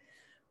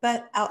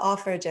 But I'll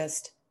offer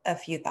just a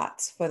few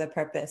thoughts for the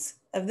purpose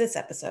of this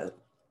episode.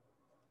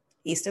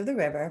 East of the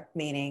river,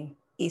 meaning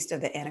east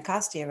of the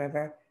Anacostia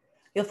River,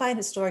 you'll find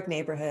historic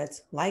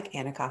neighborhoods like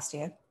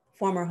Anacostia,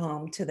 former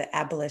home to the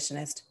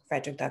abolitionist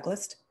Frederick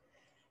Douglass,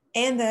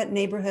 and the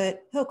neighborhood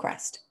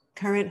Hillcrest,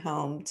 current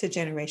home to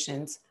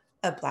generations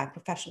of Black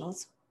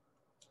professionals.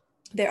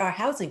 There are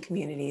housing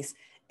communities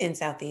in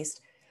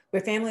Southeast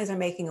where families are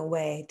making a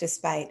way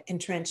despite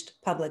entrenched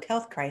public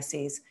health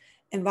crises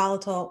and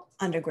volatile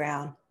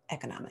underground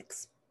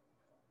economics.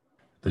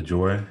 The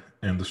joy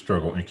and the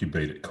struggle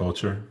incubated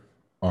culture,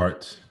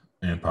 art,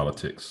 and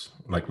politics,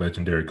 like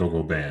legendary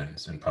go-go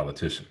bands and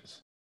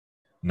politicians.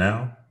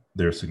 Now,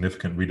 there's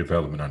significant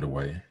redevelopment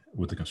underway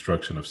with the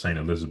construction of St.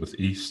 Elizabeth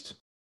East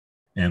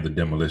and the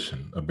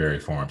demolition of Berry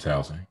Farms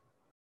housing.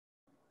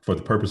 For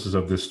the purposes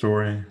of this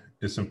story,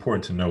 it's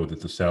important to know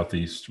that the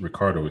Southeast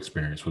Ricardo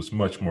experience was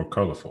much more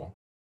colorful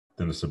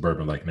than the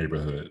suburban-like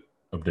neighborhood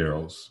of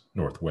Daryl's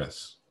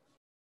Northwest.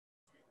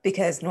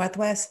 Because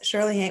Northwest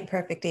surely ain't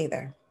perfect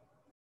either.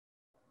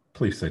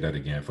 Please say that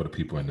again for the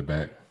people in the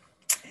back.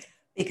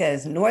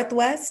 Because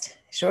Northwest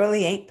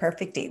surely ain't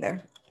perfect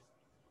either.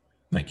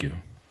 Thank you.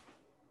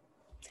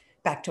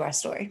 Back to our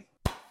story.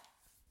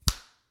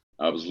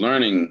 I was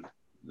learning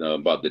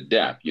about the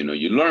DAP. You know,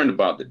 you learn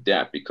about the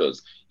DAP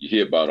because you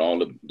hear about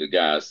all of the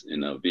guys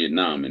in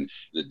Vietnam, and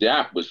the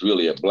DAP was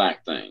really a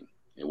Black thing.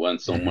 It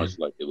wasn't so much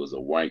like it was a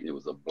white, it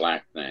was a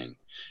Black thing.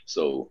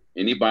 So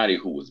anybody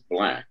who was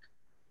Black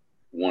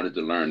wanted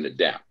to learn the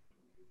DAP.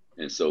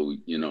 And so,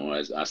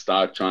 as I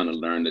started trying to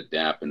learn the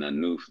dap, and I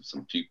knew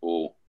some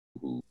people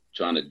who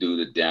trying to do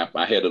the dap,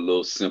 I had a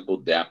little simple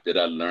dap that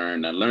I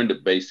learned. I learned the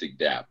basic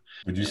dap.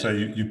 Would you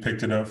say you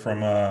picked it up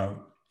from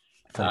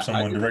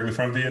someone directly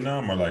from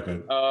Vietnam, or like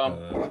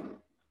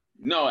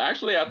No,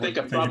 actually, I think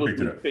I probably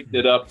picked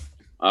it up.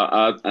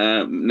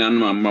 Now,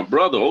 my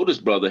brother,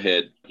 oldest brother,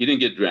 he didn't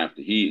get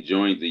drafted. He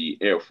joined the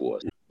Air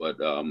Force. But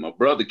my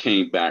brother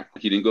came back.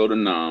 He didn't go to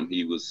Nam.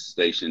 He was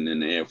stationed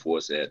in the Air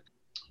Force at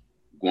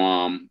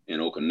Guam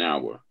and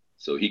Okinawa.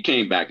 So he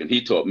came back and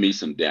he taught me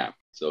some dap.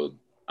 So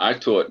I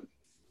taught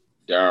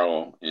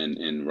Daryl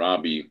and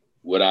Robbie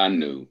what I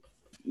knew,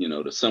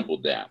 the simple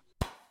dap.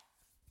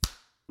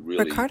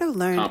 Really Ricardo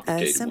learned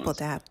a simple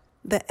dap,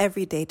 the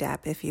everyday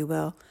dap, if you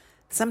will.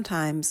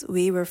 Sometimes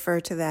we refer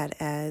to that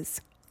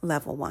as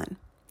level 1.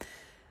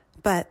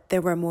 But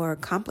there were more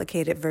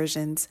complicated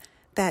versions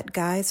that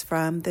guys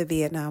from the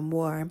Vietnam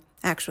War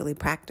actually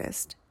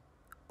practiced.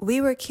 We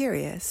were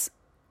curious.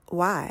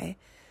 Why?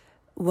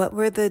 What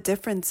were the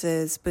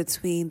differences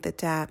between the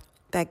dap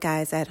that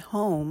guys at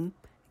home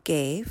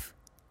gave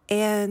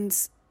and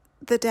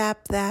the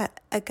dap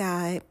that a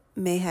guy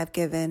may have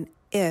given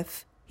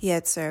if he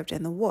had served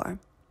in the war?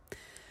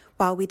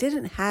 While we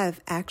didn't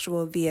have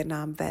actual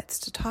Vietnam vets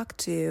to talk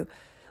to,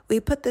 we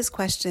put this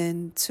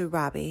question to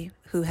Robbie,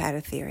 who had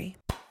a theory.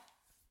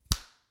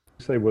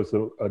 Say was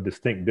a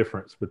distinct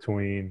difference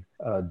between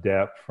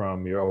dap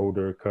from your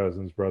older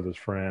cousins, brothers,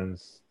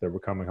 friends that were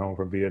coming home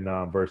from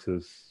Vietnam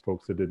versus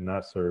folks that did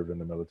not serve in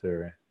the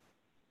military?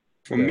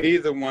 For me,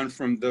 the one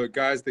from the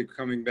guys that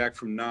coming back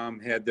from Nam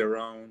had their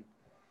own.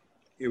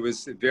 It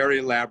was very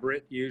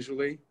elaborate,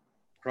 usually,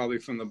 probably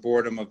from the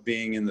boredom of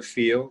being in the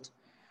field,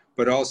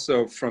 but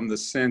also from the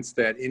sense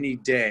that any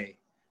day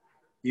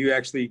you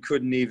actually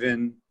couldn't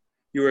even,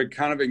 you were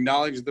kind of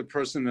acknowledging the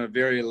person in a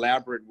very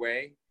elaborate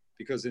way,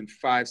 because in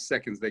 5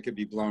 seconds they could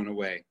be blown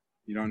away.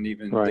 You don't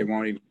even, They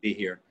won't even be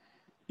here.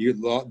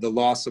 The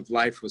loss of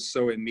life was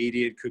so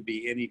immediate, could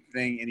be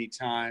anything,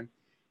 anytime.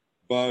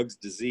 Bugs,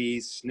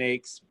 disease,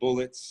 snakes,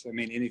 bullets. I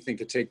mean, anything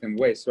could take them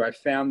away. So I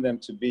found them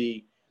to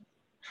be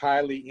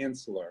highly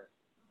insular.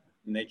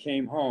 When they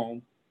came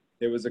home,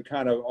 there was a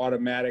kind of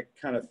automatic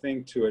kind of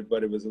thing to it,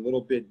 but it was a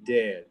little bit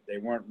dead. They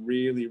weren't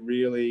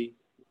really,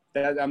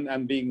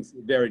 I'm being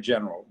very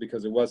general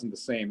because it wasn't the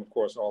same, of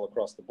course, all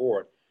across the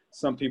board.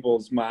 Some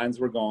people's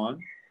minds were gone,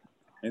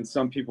 and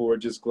some people were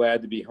just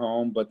glad to be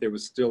home, but they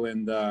was still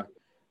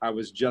I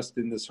was just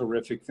in this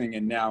horrific thing,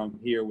 and now I'm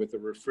here with a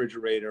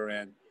refrigerator,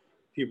 and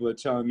people are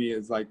telling me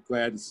it's like,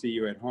 glad to see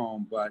you at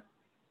home. But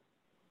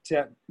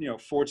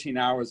 14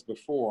 hours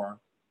before,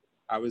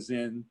 I was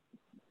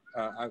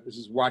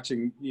just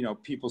watching,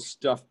 people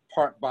stuff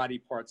body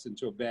parts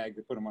into a bag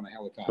to put them on a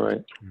helicopter.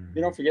 Right.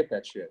 You don't forget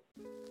that shit.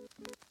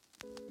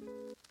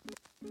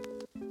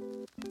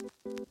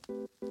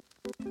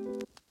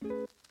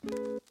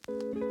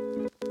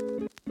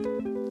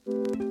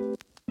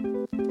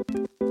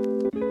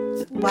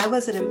 Why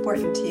was it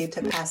important to you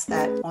to pass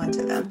that on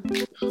to them?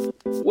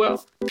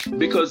 Well,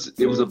 because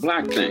it was a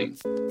Black thing,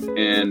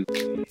 and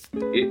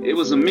it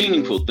was a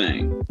meaningful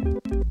thing.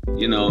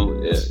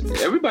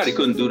 Everybody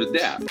couldn't do the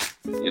dap.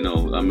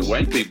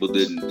 White people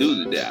didn't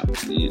do the dap.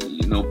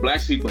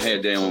 Black people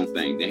had their own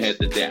thing. They had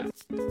the dap,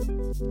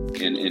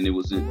 and it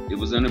was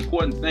an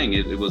important thing.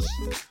 It was,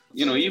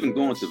 even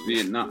going to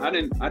Vietnam. I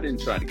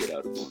didn't try to get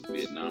out of going to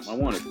Vietnam.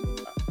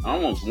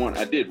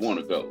 I did want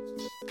to go.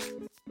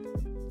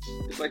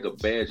 It's like a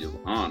badge of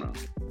honor.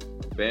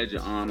 A badge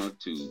of honor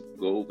to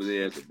go over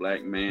there as a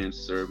Black man,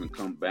 serve and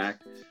come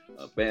back.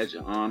 A badge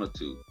of honor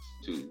to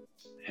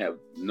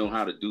know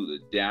how to do the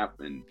dap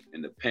and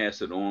to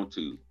pass it on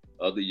to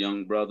other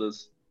young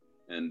brothers.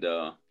 And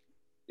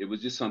it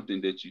was just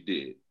something that you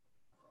did.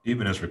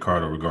 Even as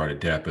Ricardo regarded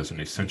dap as an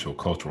essential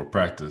cultural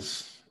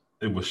practice,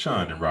 it was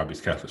shunned in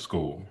Robbie's Catholic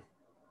school,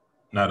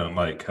 not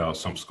unlike how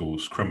some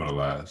schools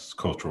criminalize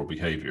cultural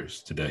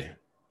behaviors today.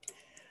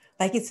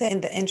 Like you said in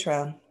the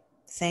intro,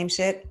 same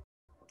shit,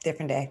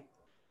 different day.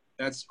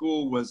 That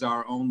school was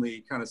our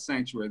only kind of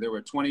sanctuary. There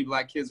were 20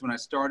 Black kids when I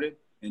started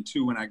and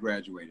 2 when I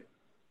graduated.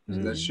 So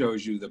that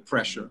shows you the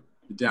pressure,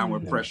 the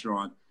downward pressure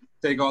on.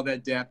 Take all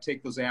that dap,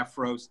 take those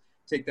afros,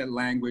 take that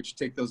language,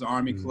 take those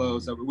army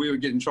clothes. We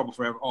would get in trouble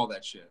for all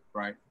that shit,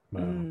 right?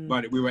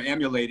 But we were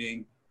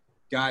emulating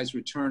guys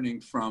returning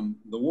from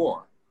the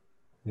war.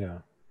 Yeah.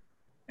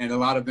 And a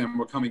lot of them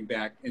were coming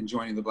back and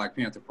joining the Black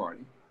Panther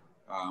Party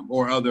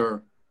or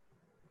other,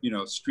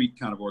 street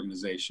kind of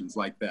organizations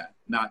like that.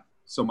 Not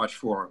so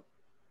much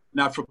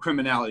not for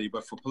criminality,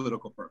 but for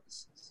political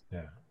purposes.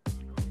 Yeah.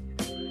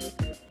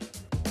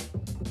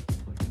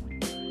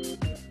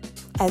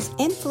 As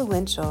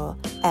influential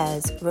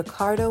as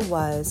Ricardo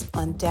was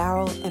on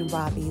Daryl and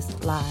Robbie's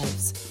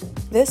lives,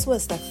 this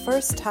was the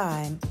first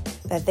time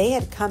that they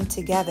had come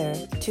together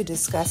to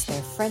discuss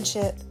their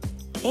friendship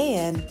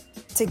and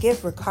to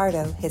give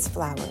Ricardo his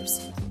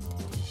flowers.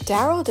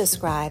 Daryl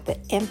described the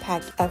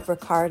impact of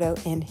Ricardo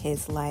in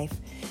his life.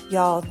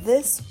 Y'all,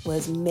 this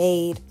was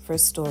made for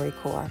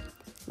StoryCorps.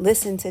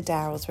 Listen to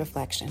Daryl's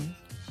reflection.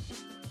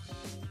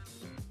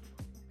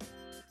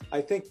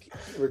 I think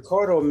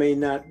Ricardo may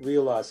not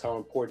realize how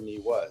important he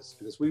was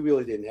because we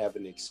really didn't have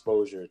any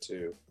exposure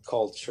to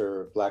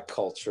culture, Black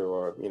culture,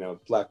 or, you know,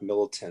 Black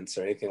militants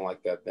or anything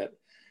like that. That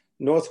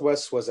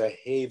Northwest was a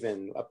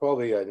haven,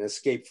 probably an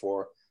escape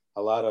for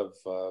a lot of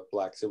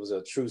Blacks. It was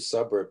a true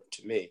suburb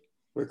to me.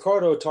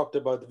 Ricardo talked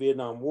about the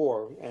Vietnam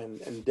War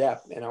and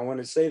DAP, and I want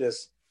to say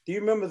this. Do you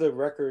remember the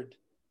record,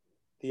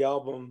 the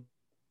album,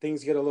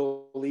 Things Get a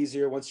Little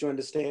Easier Once You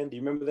Understand? Do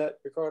you remember that,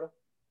 Ricardo?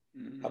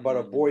 About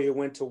a boy who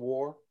went to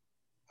war,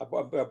 a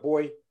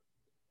boy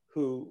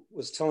who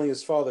was telling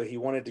his father he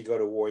wanted to go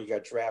to war. He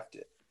got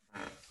drafted.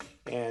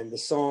 And the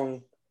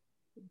song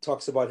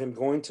talks about him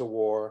going to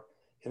war,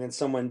 and then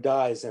someone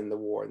dies in the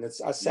war. And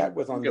I sat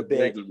with on the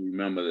bed. I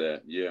remember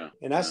that, yeah.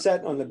 And I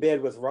sat on the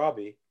bed with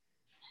Robbie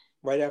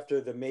right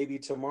after the Maybe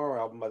Tomorrow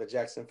album by the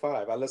Jackson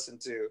 5. I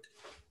listened to,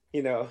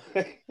 you know,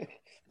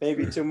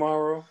 Maybe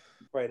Tomorrow.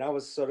 Right. I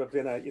was sort of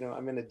in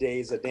I'm in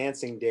a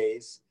dancing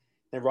daze.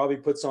 And Robbie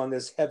puts on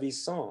this heavy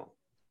song.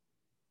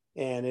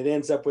 And it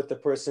ends up with the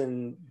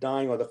person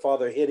dying or the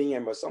father hitting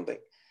him or something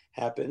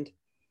happened.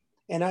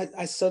 And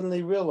I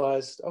suddenly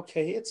realized,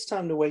 okay, it's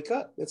time to wake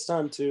up. It's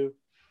time to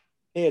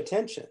pay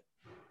attention.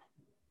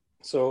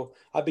 So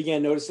I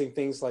began noticing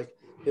things like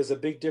there's a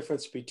big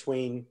difference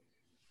between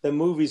the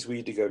movies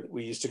we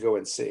used to go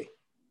and see.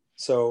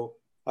 So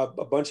a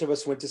bunch of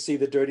us went to see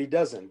The Dirty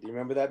Dozen. Do you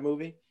remember that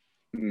movie?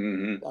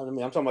 Mm-hmm. I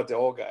mean, I'm talking about the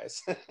old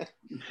guys.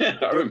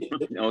 The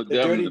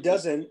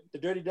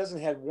Dirty Dozen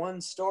had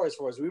one star as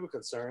far as we were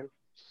concerned,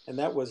 and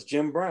that was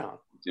Jim Brown.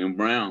 Jim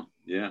Brown,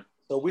 yeah.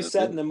 So we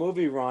sat in the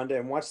movie, Rhonda,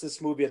 and watched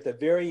this movie. At the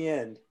very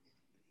end,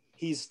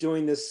 he's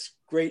doing this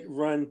great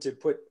run to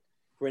put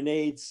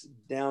grenades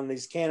down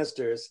these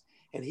canisters,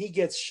 and he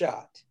gets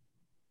shot.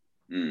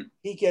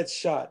 He gets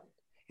shot.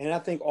 And I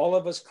think all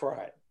of us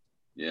cried.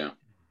 Yeah.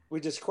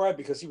 We just cried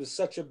because it was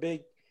such a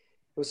big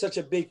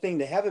thing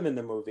to have him in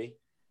the movie.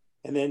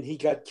 And then he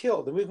got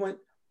killed. And we went,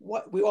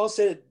 what? We all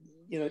said it,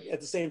 you know,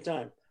 at the same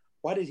time.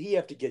 Why did he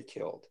have to get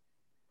killed?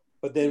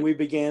 But then we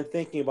began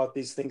thinking about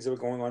these things that were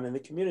going on in the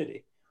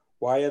community.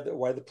 Why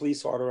are the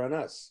police harder on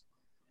us?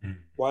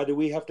 Why do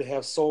we have to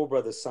have Soul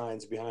Brothers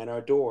signs behind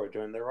our door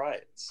during the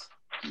riots?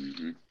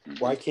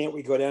 Why can't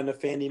we go down to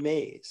Fannie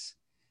Mae's?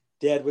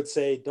 Dad would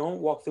say,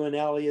 don't walk through an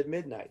alley at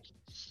midnight.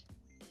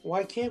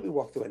 Why can't we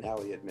walk through an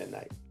alley at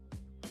midnight?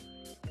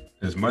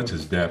 As much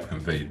as DAP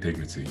conveyed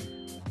dignity,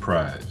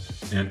 pride,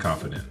 and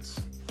confidence,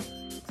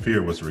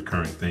 fear was a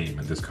recurring theme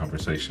in this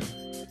conversation.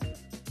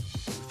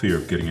 Fear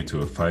of getting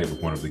into a fight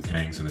with one of the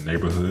gangs in the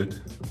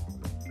neighborhood,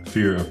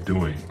 fear of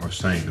doing or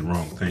saying the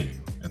wrong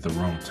thing at the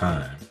wrong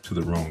time to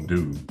the wrong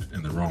dude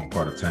in the wrong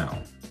part of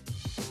town,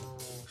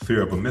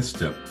 fear of a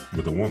misstep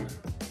with a woman,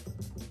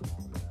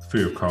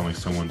 fear of calling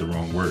someone the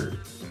wrong word,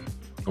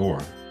 or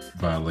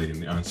violating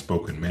the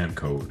unspoken man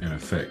code in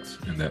effect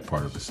in that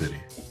part of the city.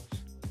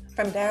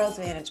 From Daryl's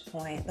vantage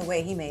point, the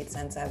way he made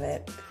sense of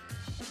it,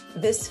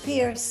 this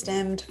fear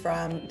stemmed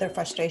from the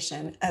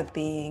frustration of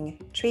being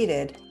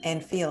treated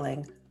and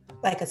feeling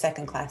like a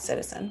second-class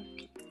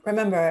citizen.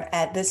 Remember,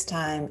 at this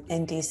time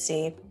in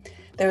DC,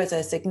 there was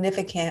a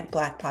significant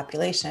Black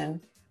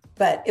population,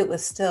 but it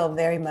was still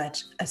very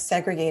much a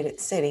segregated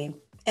city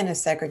in a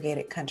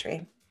segregated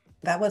country.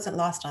 That wasn't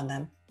lost on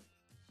them.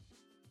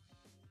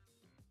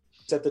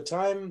 At the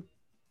time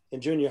in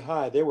junior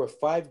high, there were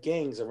 5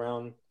 gangs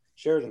around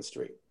Sheridan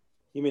Street.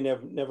 You may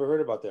never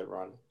heard about that,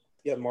 Ron.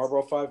 You had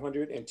Marlboro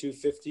 500 and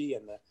 250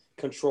 and the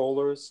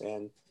controllers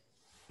and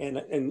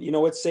you know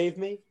what saved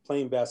me?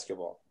 Playing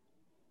basketball.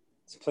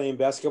 It's playing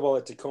basketball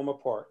at Tacoma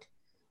Park.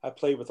 I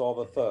played with all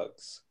the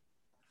thugs.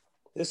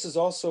 This is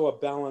also a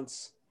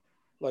balance,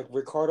 like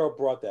Ricardo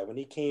brought that. When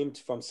he came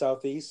from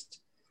Southeast,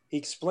 he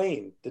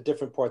explained the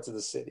different parts of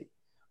the city.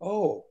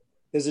 Oh,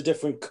 there's a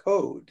different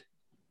code.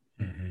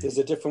 There's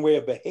a different way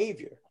of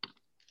behavior.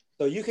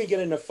 So you can get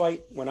in a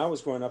fight when I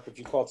was growing up if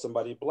you called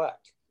somebody Black.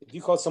 If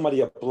you called somebody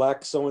a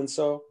Black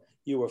so-and-so,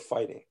 you were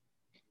fighting.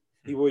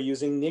 You were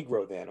using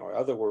Negro then or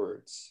other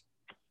words.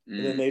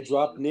 And then they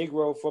dropped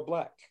Negro for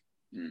Black.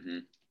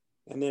 And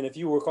then if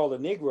you were called a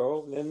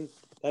Negro, then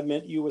that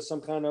meant you were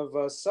some kind of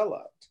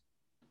sellout.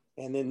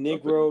 And then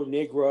Negro,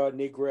 Negra,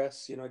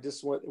 Negress, you know,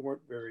 just it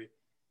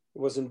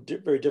wasn't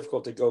very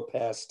difficult to go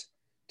past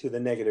to the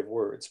negative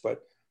words.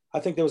 But I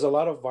think there was a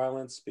lot of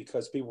violence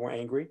because people were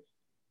angry.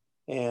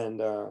 And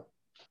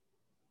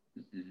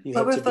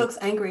what were folks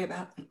angry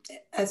about,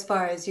 as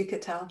far as you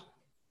could tell?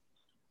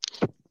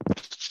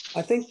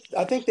 I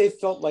think they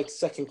felt like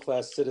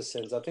second-class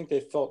citizens. I think they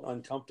felt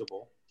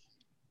uncomfortable.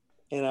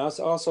 And I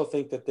also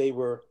think that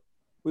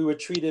we were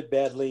treated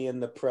badly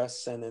in the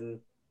press and in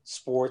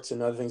sports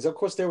and other things. Of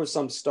course, there were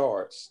some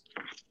stars,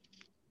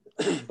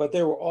 but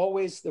there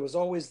was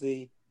always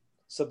the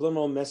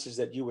subliminal message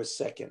that you were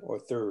second or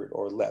third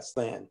or less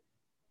than.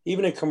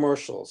 Even in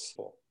commercials,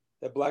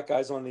 the Black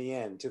guy's on the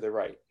end to the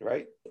right?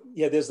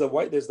 Yeah, there's the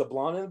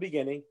blonde in the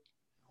beginning,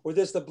 or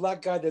there's the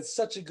Black guy that's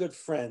such a good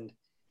friend.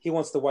 He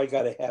wants the white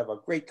guy to have a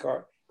great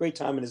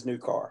time in his new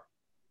car.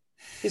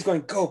 He's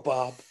going, go,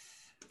 Bob.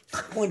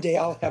 One day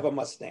I'll have a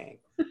Mustang.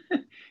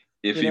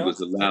 If You he know? was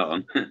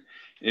allowed.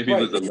 If he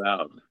Right. was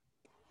allowed.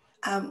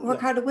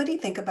 Ricardo, what do you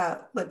think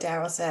about what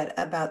Daryl said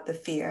about the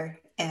fear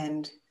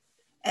and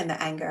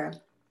the anger?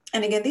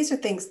 And again, these are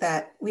things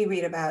that we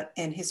read about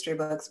in history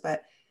books,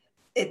 but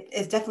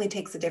it definitely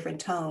takes a different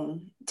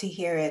tone to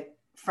hear it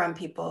from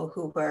people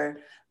who were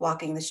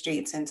walking the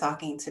streets and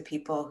talking to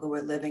people who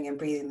were living and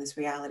breathing this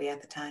reality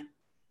at the time.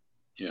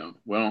 Yeah,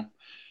 well,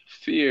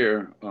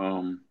 fear,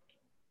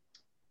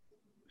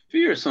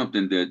 fear is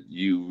something that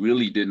you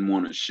really didn't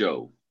want to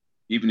show,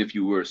 even if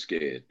you were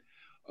scared.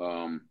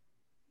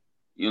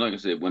 You know, like I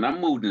said, when I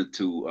moved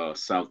into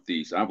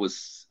Southeast, I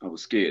was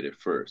scared at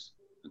first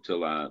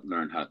until I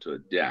learned how to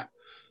adapt.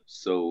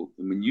 So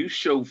when you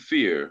show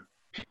fear,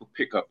 people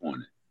pick up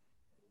on it.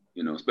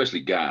 You know,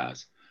 especially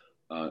guys,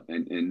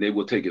 and they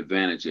will take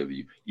advantage of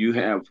you. You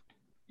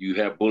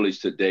have bullies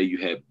today. You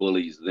had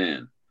bullies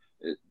then.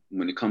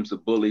 When it comes to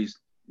bullies,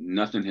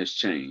 nothing has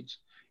changed,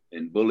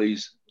 and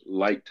bullies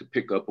like to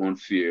pick up on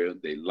fear.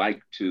 They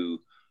like to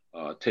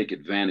take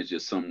advantage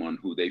of someone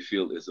who they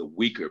feel is a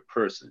weaker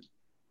person,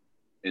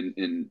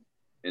 and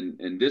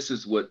this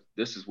is what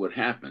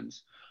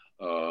happens.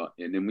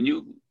 And then when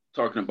you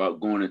talking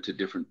about going into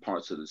different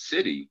parts of the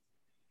city,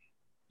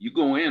 you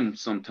go in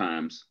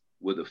sometimes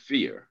with a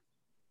fear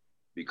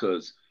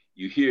because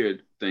you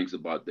hear things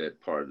about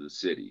that part of the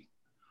city.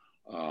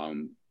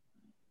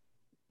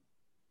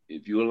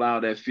 If you allow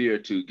that fear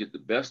to get the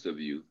best of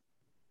you,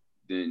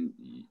 then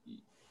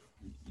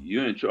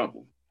you're in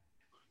trouble.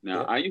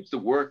 Now, I used to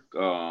work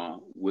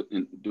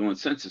doing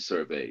census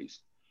surveys,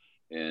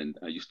 and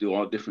I used to do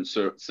all different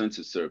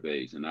census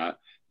surveys, and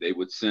they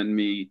would send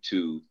me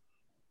to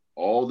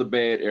all the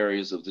bad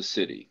areas of the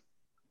city.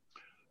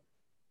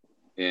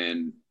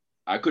 And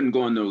I couldn't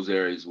go in those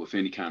areas with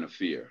any kind of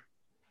fear.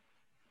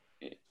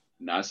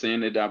 Not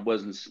saying that I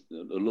wasn't a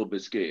little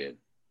bit scared,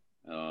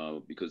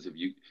 because if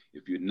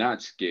you're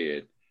not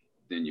scared,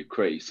 then you're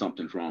crazy.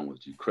 Something's wrong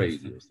with you,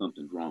 crazy, or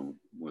something's wrong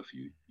with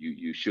you.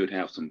 You should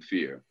have some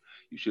fear.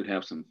 You should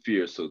have some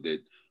fear so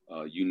that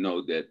you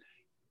know that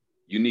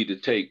you need to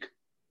take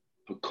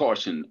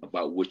precaution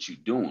about what you're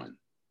doing,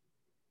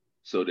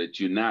 so that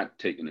you're not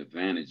taking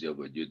advantage of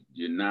it.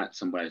 You're not,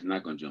 somebody's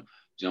not going to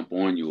jump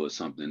on you or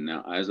something.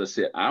 Now, as I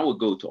said, I would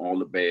go to all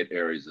the bad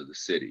areas of the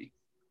city.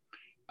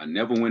 I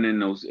never went in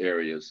those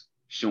areas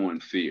showing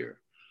fear.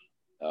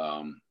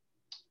 One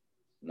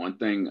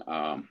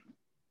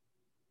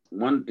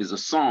is a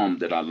psalm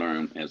that I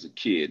learned as a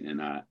kid,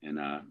 and I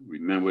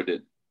remembered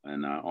it,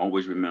 and I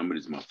always remember it.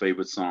 It's my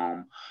favorite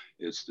psalm.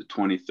 It's the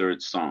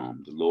 23rd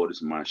Psalm. The Lord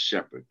is my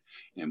shepherd,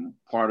 and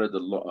part of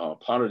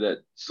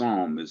that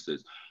psalm is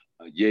this: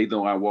 yea,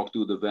 though I walk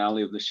through the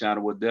valley of the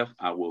shadow of death,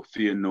 I will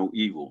fear no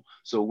evil.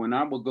 So when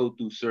I would go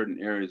through certain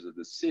areas of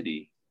the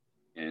city,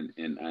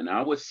 and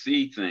I would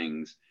see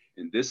things,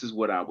 and this is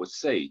what I would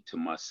say to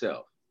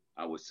myself.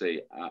 I would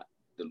say,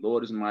 the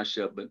Lord is my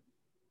shepherd,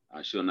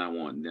 I shall not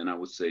want. And then I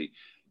would say,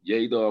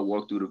 yea, though I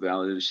walk through the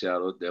valley of the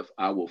shadow of death,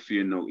 I will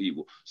fear no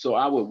evil. So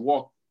I would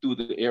walk through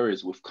the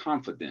areas with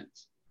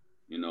confidence.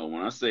 You know,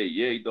 when I say,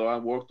 yea, though I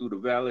walk through the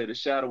valley of the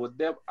shadow of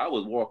death, I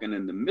was walking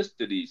in the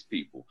midst of these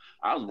people.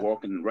 I was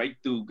walking right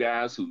through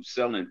guys who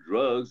selling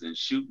drugs and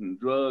shooting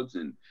drugs.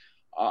 And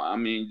I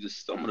mean,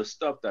 just some of the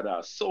stuff that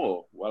I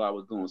saw while I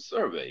was doing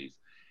surveys.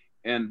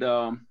 And,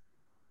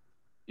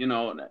 you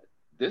know,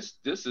 this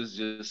is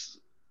just,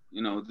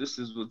 you know, this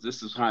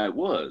is how it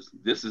was.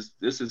 This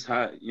is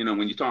how, you know,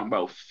 when you're talking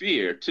about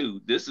fear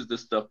too, this is the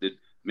stuff that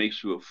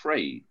makes you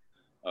afraid.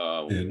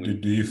 Do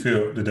you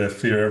feel, did that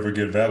fear ever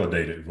get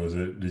validated?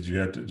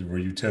 Were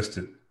you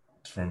tested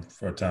from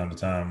time to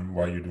time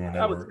while you're doing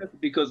that work? I was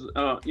tested because,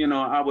 you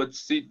know, I would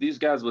see, these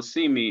guys would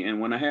see me, and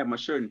when I had my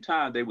shirt and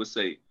tie, they would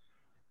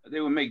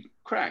make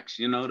cracks,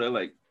 you know, they're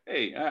like,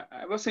 hey,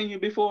 have I seen you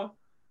before?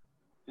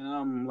 And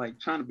I'm like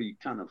trying to be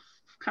kind of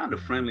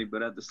friendly,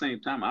 but at the same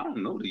time, I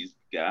don't know these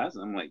guys.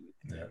 I'm like,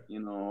 you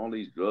know, all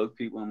these drug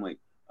people. I'm like,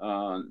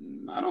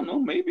 I don't know,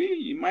 maybe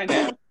you might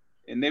have.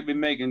 And they've been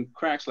making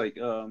cracks like,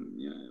 you know,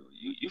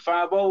 you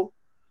 5'0",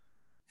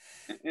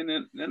 and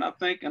then I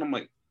think, and I'm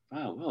like,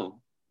 5'0",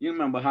 you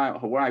remember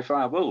Hawaii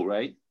 5'0",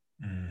 right?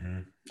 Mm-hmm.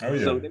 Oh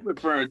yeah. So they're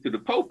referring to the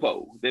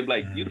popo. They're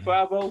like, you the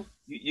 5'0",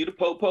 you the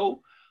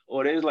popo,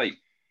 or they're like,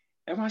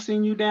 have I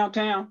seen you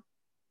downtown?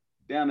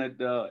 Down at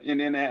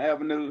Indiana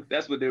Avenue,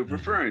 that's what they're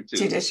referring to.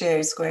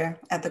 Judiciary Square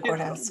at the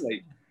courthouse.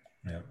 Like,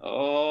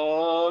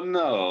 oh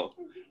no.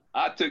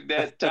 I took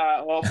that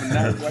tie off and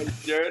that white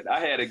shirt. I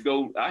had to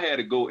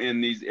go in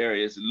these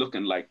areas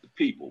looking like the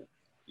people,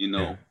 you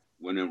know.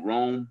 When in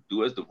Rome,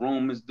 do as the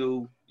Romans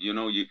do, you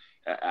know,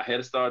 I had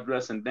to start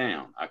dressing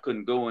down. I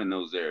couldn't go in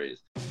those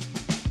areas.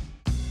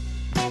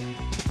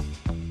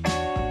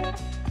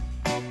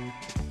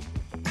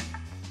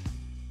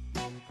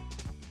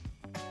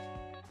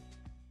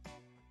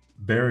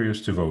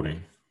 Barriers to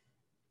voting,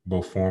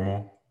 both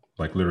formal,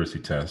 like literacy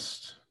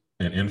tests,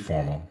 and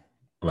informal,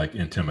 like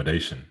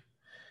intimidation,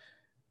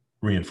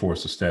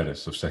 reinforce the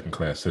status of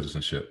second-class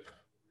citizenship.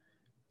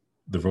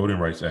 The Voting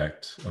Rights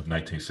Act of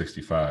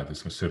 1965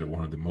 is considered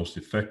one of the most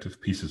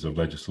effective pieces of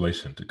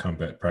legislation to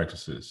combat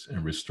practices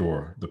and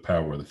restore the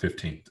power of the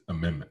 15th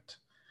Amendment,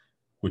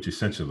 which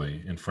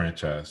essentially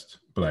enfranchised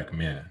Black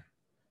men.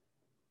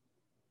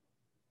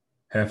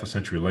 Half a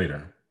century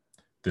later,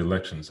 the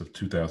elections of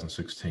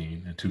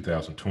 2016 and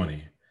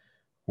 2020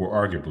 were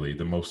arguably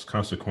the most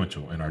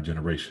consequential in our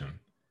generation,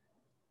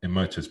 and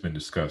much has been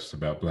discussed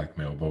about Black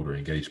male voter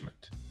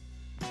engagement.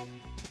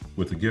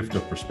 With the gift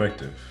of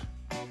perspective,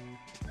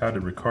 how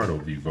did Ricardo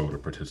view voter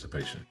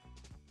participation?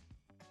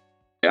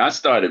 I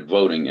started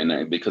voting,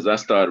 and because I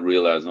started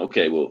realizing,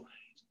 okay, well,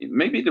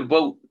 maybe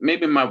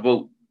my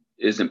vote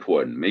is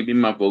important. Maybe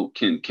my vote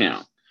can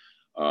count.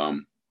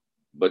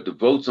 But the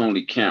votes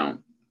only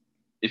count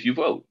if you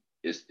vote.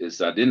 I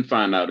didn't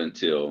find out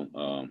until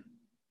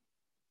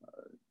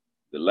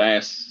the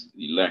last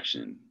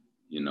election,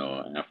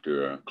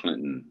 after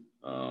Clinton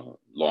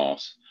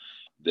lost,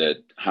 that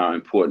how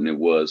important it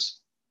was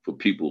for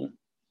people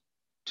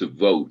to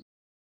vote.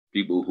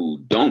 People who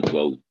don't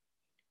vote,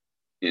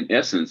 in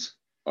essence,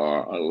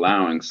 are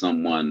allowing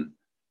someone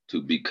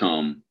to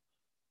become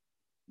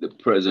the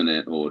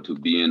president or to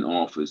be in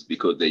office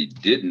because they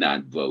did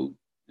not vote.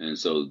 And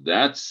so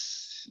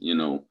that's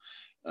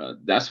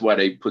why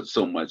they put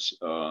so much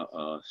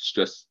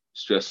stress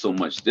so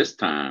much this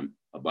time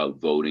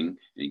about voting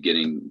and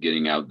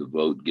getting out the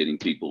vote, getting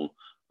people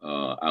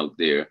out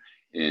there.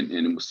 And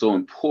it was so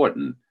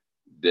important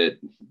that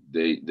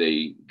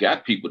they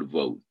got people to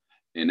vote.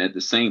 And at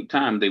the same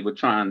time, they were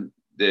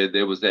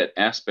there was that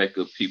aspect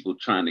of people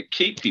trying to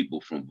keep people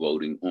from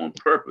voting on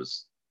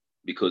purpose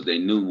because they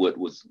knew what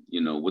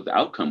the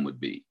outcome would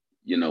be.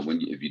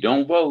 If you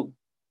don't vote,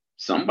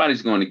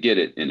 somebody's going to get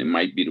it, and it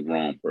might be the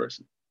wrong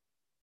person.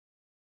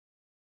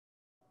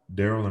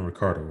 Daryl and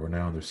Ricardo are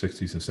now in their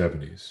 60s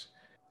and 70s.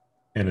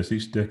 And as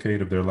each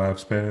decade of their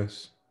lives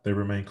pass, they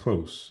remain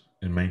close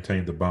and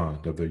maintain the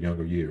bond of their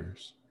younger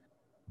years.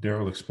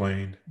 Daryl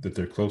explained that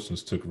their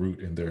closeness took root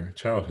in their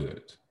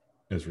childhood,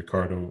 as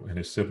Ricardo and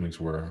his siblings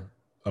were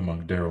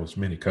among Daryl's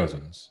many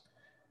cousins,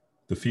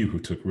 the few who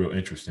took real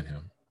interest in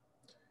him.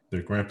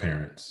 Their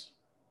grandparents,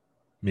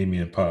 Mimi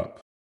and Pop,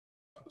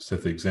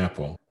 set the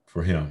example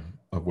for him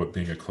of what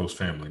being a close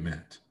family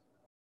meant.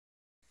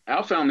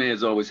 Our family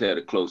has always had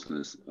a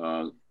closeness.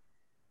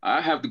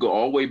 I have to go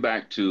all the way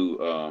back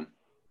to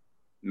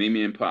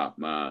Mimi and Pop,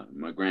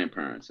 my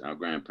grandparents, our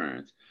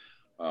grandparents.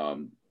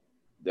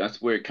 That's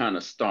where it kind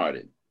of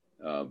started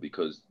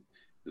because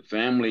the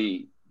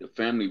family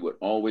would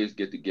always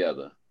get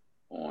together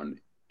on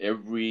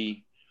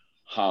every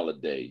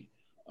holiday.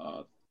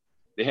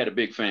 They had a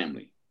big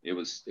family. It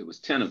was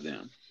 10 of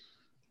them.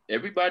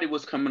 Everybody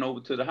was coming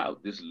over to the house.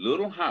 This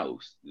little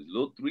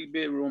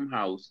 3-bedroom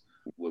house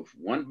with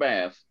one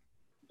bath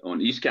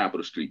on East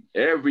Capitol Street.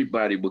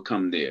 Everybody would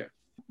come there.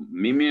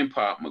 Mimi and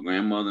Pop, my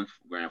grandmother and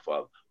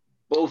grandfather,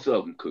 both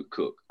of them could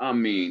cook. I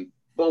mean,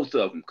 both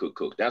of them could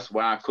cook. That's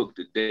why I cook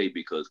today,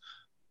 because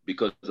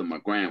of my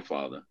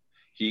grandfather.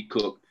 He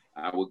cooked.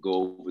 I would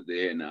go over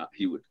there and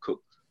he would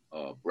cook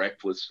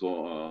breakfast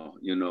for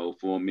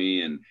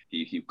me, and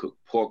he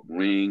cooked pork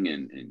ring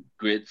and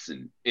grits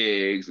and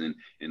eggs, and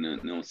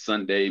on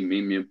Sunday,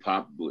 Mimi and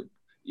Pop would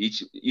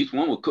each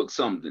one would cook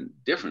something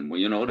different.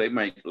 Well, they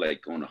might,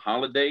 like on a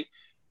holiday,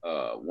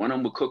 one of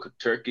them would cook a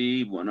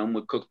turkey, one of them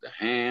would cook the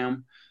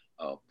ham.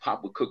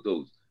 Pop would cook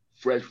those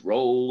fresh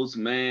rolls,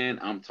 man.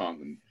 I'm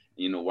talking,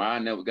 why I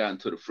never got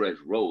into the fresh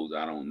rolls,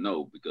 I don't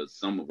know, because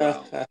some of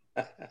our,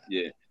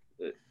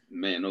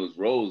 man, those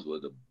rolls were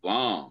the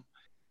bomb.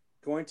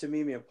 Going to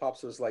Mimi and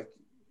Pop's was like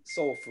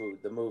soul food,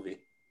 the movie.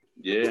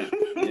 Yeah,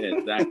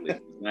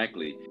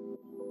 exactly.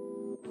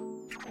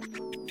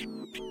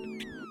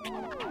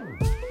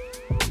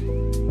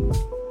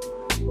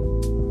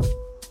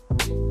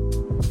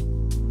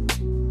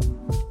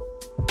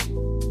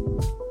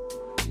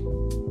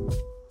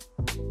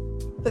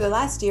 For the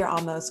last year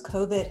almost,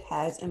 COVID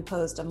has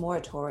imposed a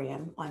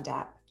moratorium on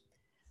DAP,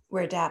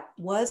 where DAP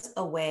was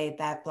a way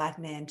that Black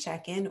men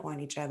check in on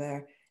each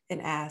other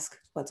and ask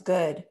what's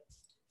good.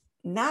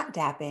 Not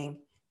dapping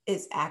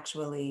is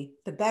actually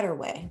the better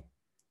way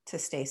to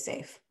stay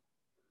safe.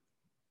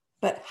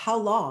 But how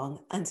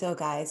long until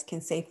guys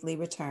can safely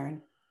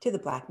return to the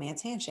Black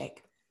man's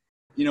handshake?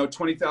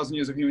 20,000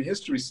 years of human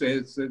history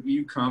says that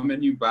you come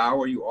and you bow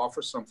or you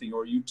offer something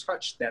or you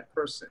touch that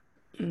person.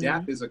 Mm-hmm.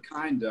 DAP is a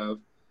kind of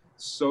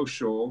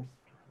social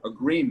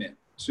agreement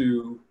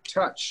to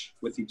touch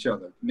with each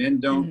other.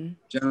 Men don't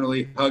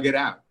generally hug it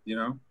out,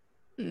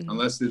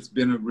 unless it's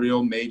been a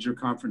real major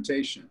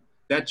confrontation.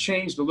 That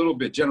changed a little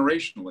bit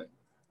generationally.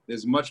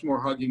 There's much more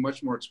hugging,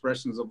 much more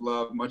expressions of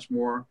love, much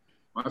more.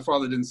 My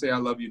father didn't say I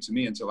love you to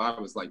me until I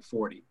was like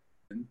 40.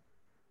 And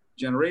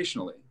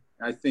generationally,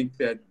 I think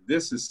that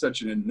this is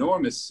such an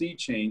enormous sea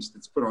change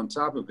that's put on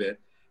top of it.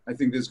 I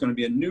think there's going to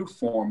be a new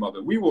form of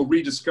it. We will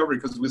rediscover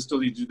it because we still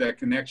need to do that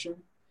connection.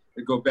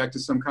 We go back to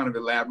some kind of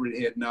elaborate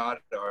head nod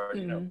or,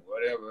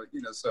 whatever,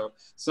 so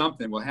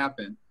something will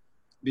happen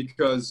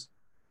because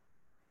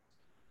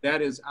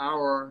that is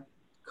our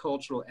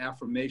cultural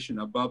affirmation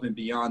above and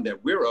beyond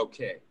that we're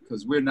okay,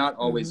 because we're not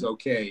always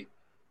okay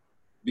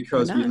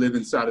because we live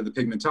inside of the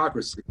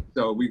pigmentocracy.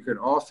 So we could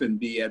often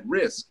be at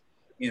risk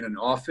in an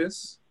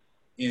office,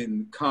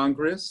 in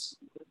Congress,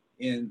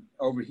 in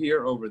over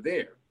here, over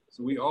there.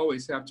 So we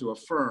always have to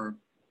affirm,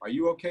 are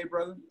you okay,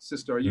 brother?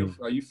 Sister, are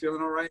you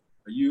feeling all right?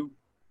 Are you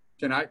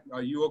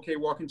okay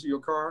walking to your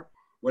car?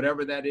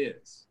 Whatever that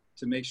is,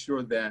 to make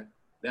sure that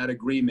that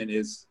agreement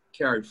is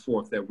carried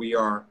forth, that we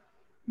are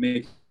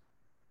making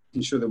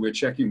sure that we're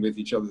checking with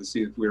each other to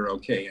see if we're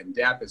okay. And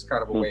DAP is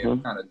kind of a way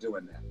of kind of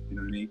doing that. You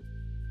know what I mean?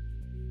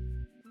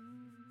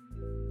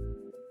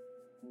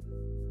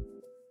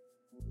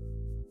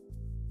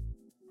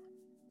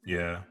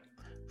 Yeah,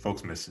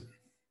 folks miss it.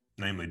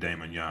 Namely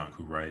Damon Young,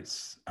 who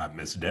writes, "I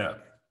miss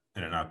DAP,"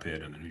 in an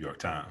op-ed in the New York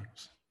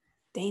Times.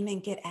 Damon,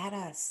 get at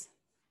us.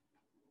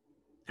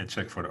 And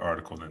check for the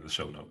article in the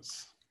show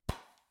notes.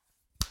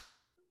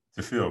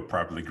 To feel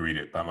properly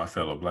greeted by my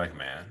fellow Black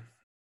man,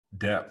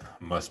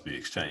 DAP must be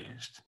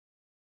exchanged.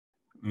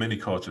 Many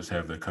cultures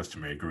have their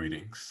customary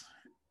greetings.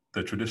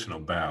 The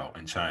traditional bow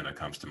in China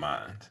comes to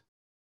mind.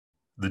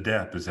 The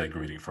DAP is that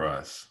greeting for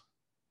us.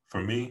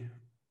 For me,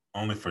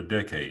 only for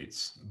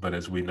decades, but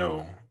as we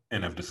know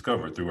and have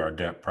discovered through our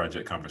DAP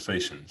project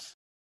conversations,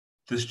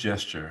 this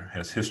gesture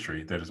has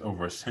history that is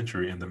over a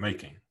century in the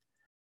making,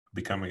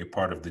 becoming a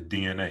part of the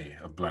DNA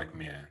of Black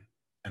men,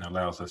 and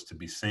allows us to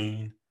be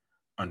seen,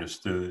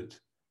 understood,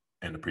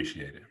 and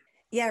appreciated.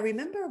 Yeah, I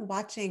remember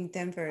watching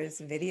Denver's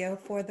video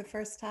for the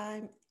first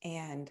time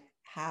and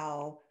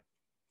how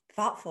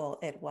thoughtful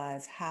it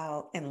was,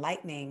 how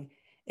enlightening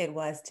it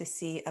was to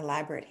see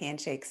elaborate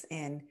handshakes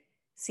in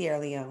Sierra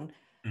Leone.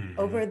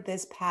 Over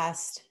this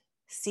past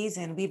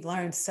season, we've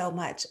learned so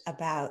much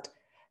about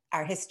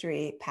our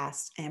history,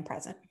 past and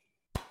present.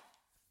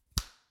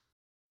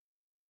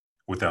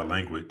 Without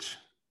language,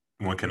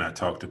 one cannot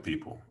talk to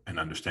people and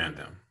understand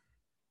them.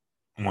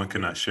 One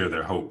cannot share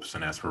their hopes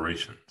and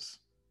aspirations,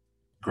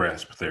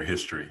 grasp their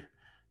history,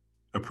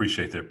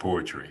 appreciate their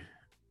poetry,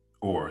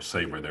 or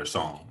savor their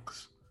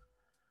songs.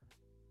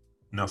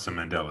 Nelson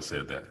Mandela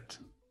said that.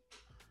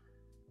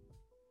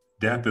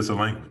 DAP is a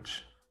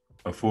language,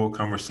 a full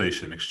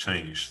conversation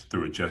exchanged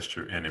through a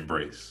gesture and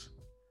embrace.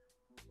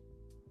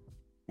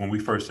 When we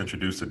first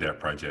introduced the DAP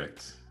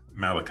project,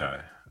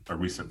 Malachi, a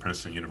recent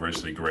Princeton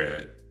University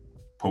grad,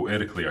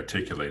 poetically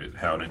articulated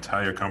how an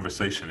entire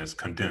conversation is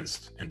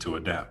condensed into a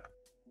DAP.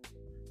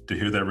 To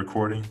hear that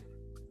recording,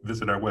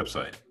 visit our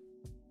website.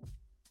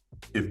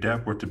 If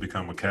DAP were to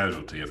become a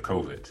casualty of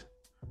COVID,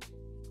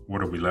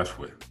 what are we left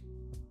with?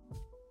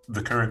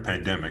 The current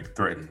pandemic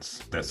threatens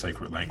that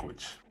sacred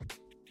language.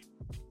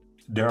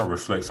 Darryl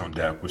reflects on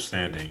DAP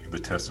withstanding the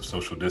test of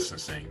social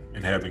distancing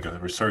and having a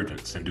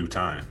resurgence in due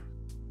time,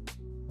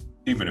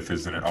 even if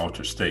it's in an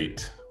altered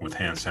state with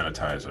hand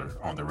sanitizer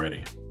on the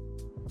ready.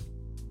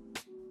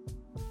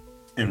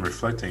 In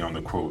reflecting on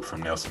the quote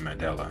from Nelson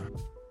Mandela,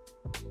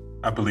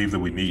 I believe that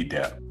we need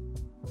DAP.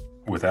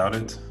 Without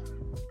it,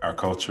 our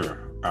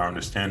culture, our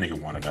understanding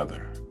of one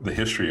another, the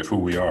history of who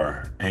we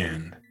are,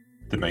 and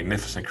the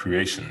magnificent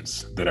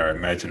creations that our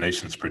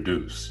imaginations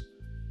produce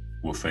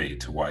will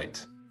fade to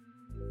white.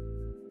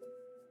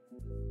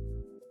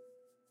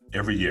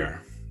 Every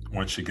year,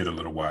 one should get a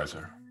little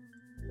wiser.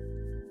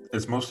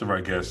 As most of our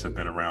guests have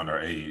been around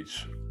our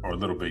age, or a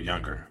little bit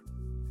younger,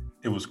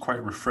 it was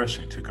quite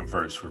refreshing to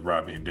converse with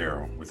Robbie and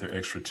Darryl with their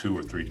extra 2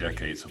 or 3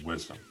 decades of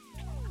wisdom.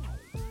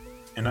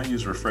 And I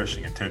use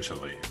refreshing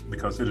intentionally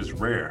because it is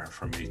rare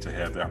for me to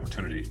have the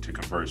opportunity to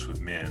converse with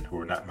men who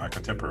are not my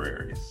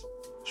contemporaries,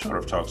 short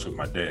of talks with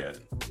my dad,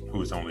 who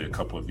is only a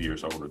couple of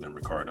years older than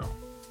Ricardo.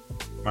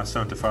 My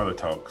son-to-father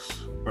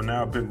talks are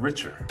now a bit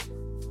richer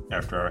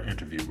after our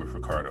interview with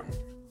Ricardo.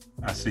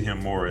 I see him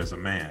more as a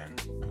man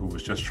who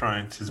was just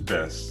trying his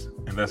best,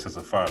 and less as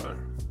a father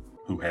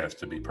who has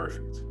to be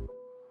perfect.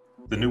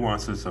 The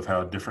nuances of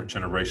how different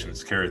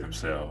generations carry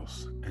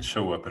themselves and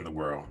show up in the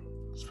world,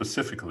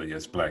 specifically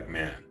as Black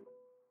men,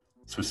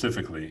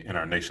 specifically in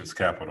our nation's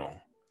capital,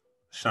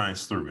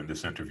 shines through in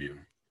this interview.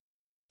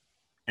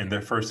 And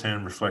their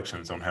firsthand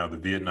reflections on how the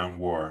Vietnam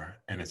War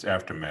and its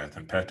aftermath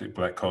impacted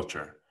Black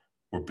culture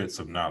were bits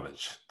of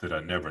knowledge that I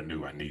never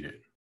knew I needed.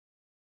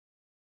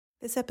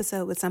 This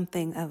episode was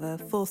something of a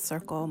full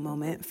circle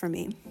moment for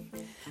me.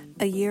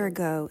 A year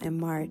ago in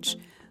March,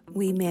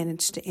 we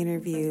managed to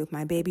interview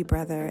my baby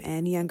brother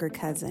and younger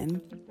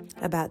cousin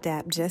about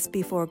DAP just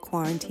before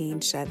quarantine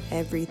shut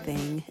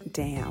everything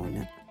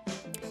down.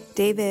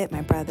 David,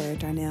 my brother,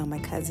 Darnell, my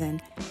cousin,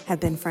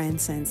 have been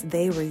friends since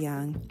they were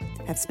young,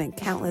 have spent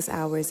countless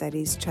hours at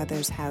each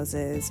other's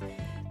houses.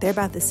 They're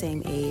about the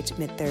same age,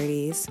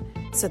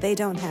 mid-30s, so they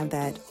don't have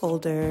that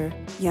older,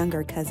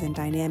 younger cousin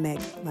dynamic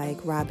like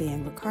Robbie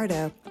and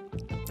Ricardo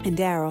and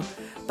Darryl,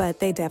 but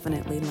they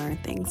definitely learn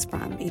things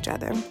from each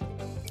other.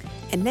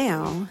 And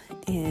now,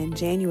 in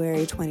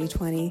January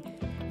 2020,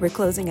 we're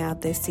closing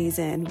out this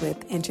season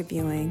with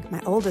interviewing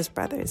my oldest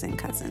brothers and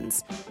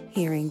cousins,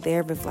 hearing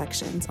their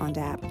reflections on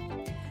DAP.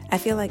 I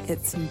feel like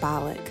it's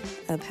symbolic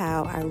of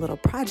how our little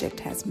project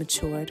has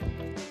matured.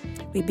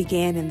 We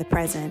began in the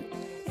present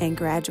and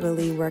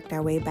gradually worked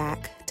our way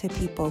back to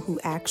people who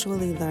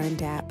actually learned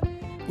DAP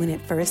when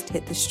it first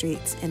hit the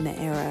streets in the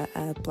era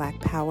of Black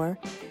Power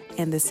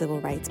and the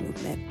Civil Rights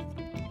Movement.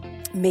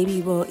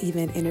 Maybe we'll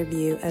even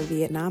interview a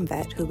Vietnam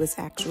vet who was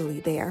actually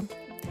there.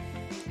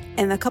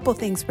 And a couple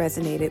things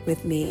resonated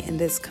with me in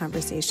this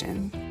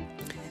conversation.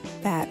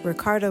 That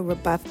Ricardo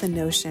rebuffed the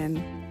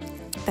notion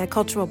that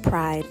cultural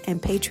pride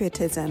and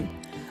patriotism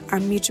are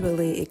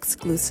mutually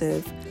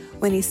exclusive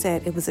when he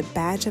said it was a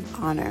badge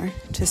of honor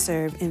to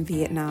serve in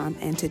Vietnam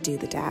and to do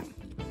the DAP.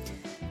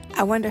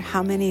 I wonder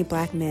how many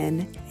Black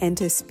men, and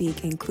to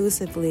speak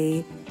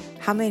inclusively,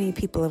 how many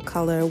people of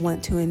color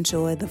want to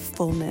enjoy the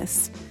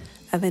fullness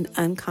of an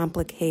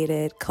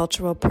uncomplicated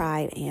cultural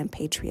pride and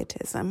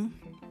patriotism.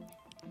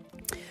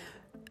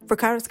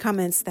 Ricardo's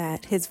comments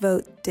that his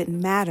vote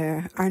didn't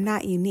matter are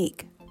not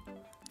unique.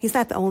 He's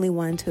not the only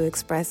one to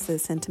express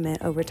this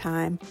sentiment over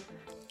time,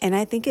 and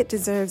I think it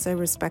deserves a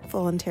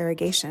respectful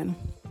interrogation.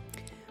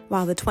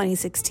 While the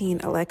 2016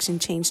 election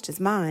changed his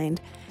mind,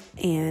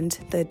 and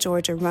the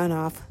Georgia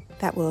runoff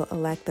that will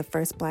elect the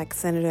first Black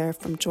senator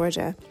from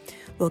Georgia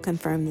will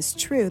confirm this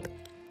truth,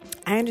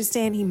 I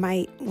understand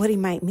what he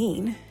might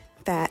mean,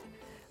 that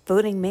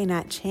voting may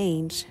not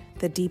change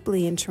the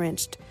deeply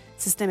entrenched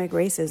systemic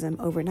racism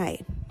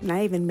overnight.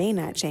 Not even may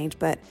not change,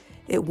 but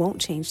it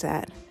won't change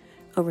that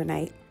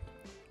overnight.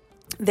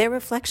 Their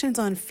reflections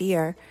on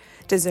fear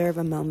deserve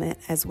a moment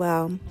as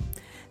well.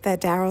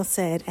 That Daryl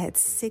said at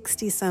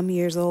 60-some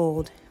years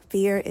old,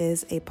 fear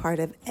is a part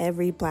of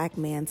every Black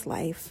man's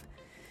life.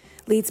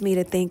 Leads me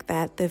to think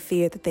that the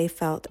fear that they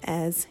felt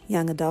as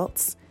young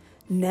adults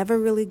never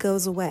really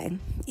goes away,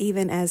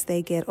 even as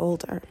they get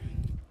older.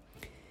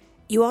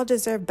 You all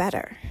deserve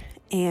better,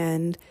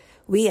 and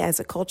we as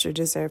a culture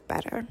deserve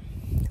better.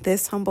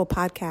 This humble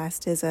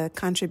podcast is a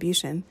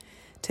contribution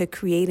to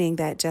creating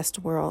that just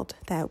world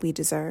that we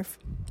deserve.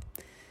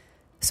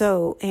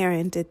 So,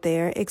 Aaron, did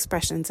their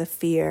expressions of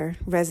fear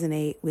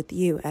resonate with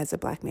you as a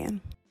Black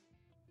man?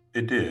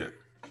 It did.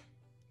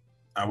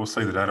 I will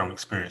say that I don't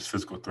experience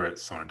physical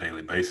threats on a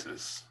daily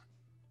basis,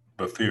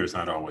 but fear is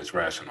not always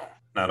rational,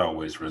 not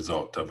always a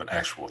result of an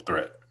actual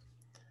threat.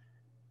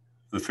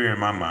 The fear in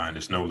my mind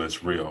is no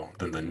less real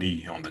than the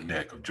knee on the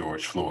neck of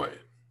George Floyd,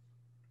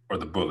 or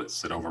the bullets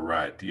that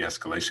override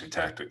de-escalation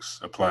tactics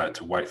applied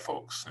to white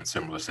folks in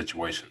similar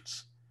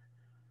situations.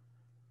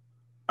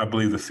 I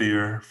believe the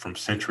fear from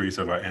centuries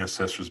of our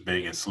ancestors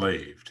being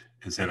enslaved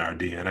is in our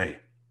DNA.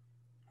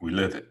 We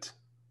live it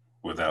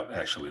without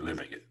actually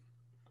living it.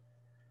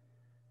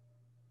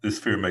 This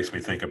fear makes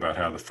me think about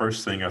how the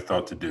first thing I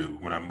thought to do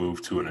when I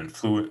moved to an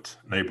affluent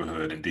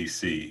neighborhood in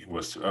DC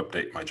was to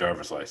update my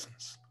driver's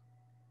license.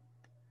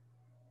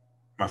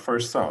 My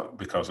first thought,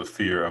 because of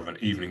fear of an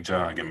evening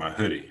jog in my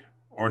hoodie,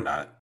 or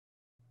not,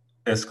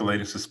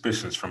 escalating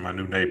suspicions from my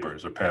new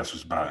neighbors or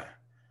passersby,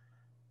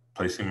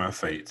 placing my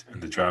fate in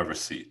the driver's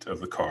seat of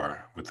the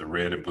car with the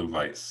red and blue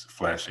lights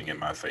flashing in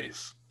my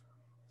face.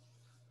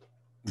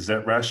 Is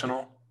that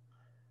rational?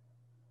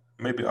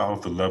 Maybe all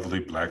of the lovely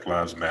Black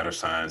Lives Matter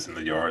signs in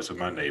the yards of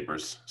my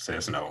neighbors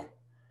says no.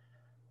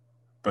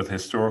 But the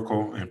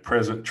historical and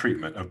present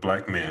treatment of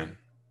Black men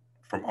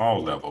from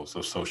all levels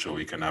of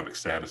socioeconomic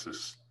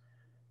statuses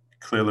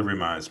clearly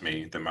reminds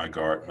me that my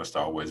guard must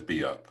always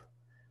be up.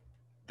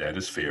 That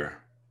is fear.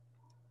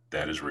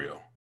 That is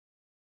real.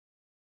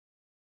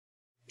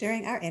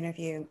 During our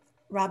interview,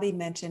 Robbie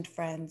mentioned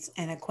friends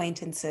and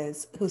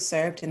acquaintances who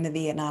served in the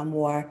Vietnam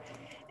War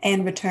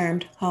and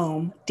returned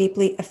home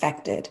deeply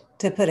affected,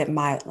 to put it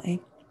mildly.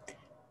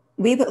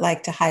 We would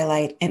like to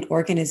highlight an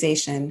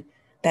organization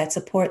that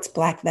supports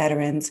Black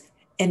veterans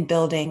in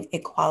building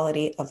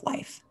equality of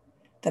life,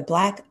 the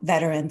Black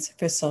Veterans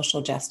for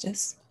Social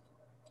Justice.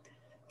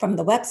 From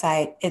the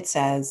website, it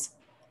says,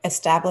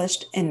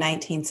 established in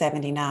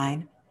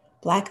 1979,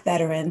 Black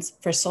Veterans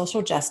for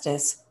Social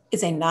Justice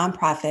is a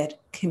nonprofit,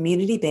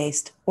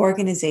 community-based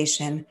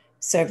organization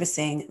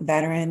servicing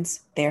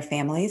veterans, their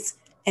families,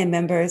 and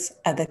members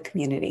of the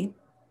community.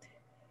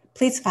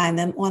 Please find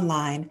them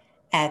online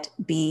at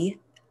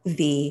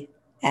bvsj.org.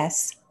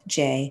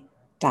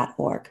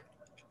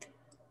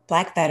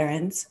 Black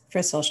Veterans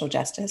for Social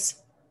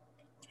Justice.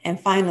 And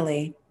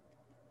finally,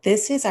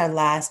 this is our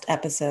last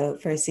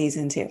episode for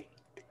season 2.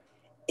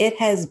 It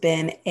has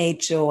been a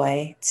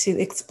joy to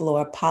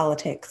explore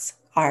politics,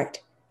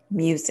 art,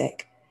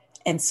 music,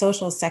 and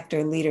social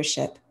sector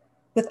leadership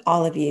with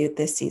all of you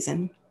this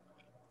season.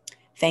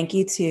 Thank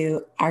you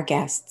to our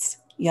guests.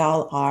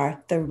 Y'all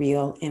are the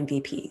real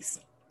MVPs.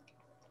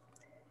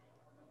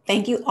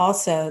 Thank you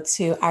also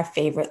to our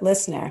favorite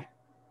listener,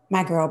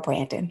 my girl,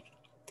 Brandon.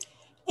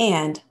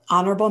 And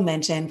honorable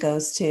mention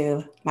goes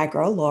to my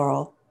girl,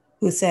 Laurel,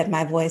 who said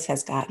my voice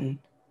has gotten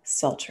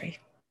sultry.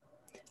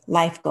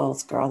 Life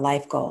goals, girl,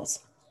 life goals.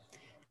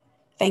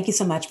 Thank you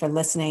so much for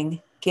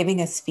listening,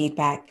 giving us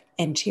feedback,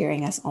 and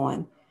cheering us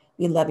on.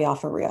 We love y'all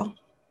for real.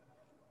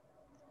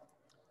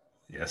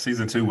 Yeah,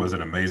 season 2 was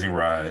an amazing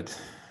ride,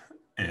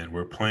 and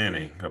we're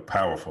planning a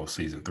powerful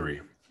season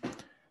 3.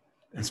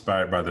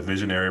 Inspired by the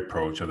visionary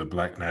approach of the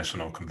Black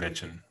National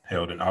Convention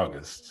held in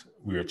August,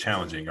 we are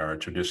challenging our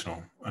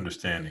traditional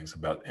understandings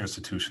about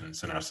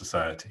institutions in our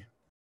society.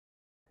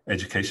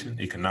 Education,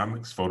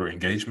 economics, voter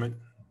engagement,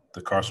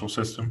 the carceral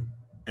system,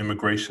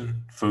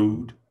 immigration,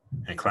 food,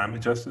 and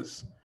climate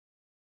justice.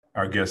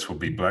 Our guests will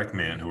be Black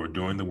men who are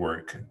doing the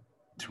work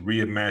to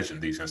reimagine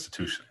these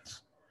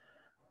institutions.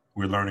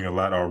 We're learning a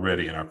lot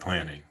already in our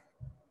planning,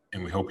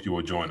 and we hope you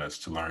will join us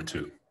to learn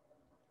too.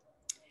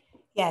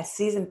 Yes,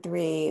 season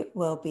 3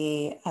 will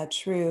be a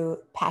true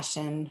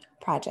passion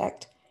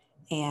project,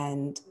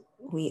 and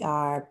we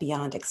are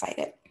beyond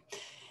excited.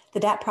 The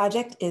DAP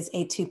Project is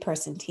a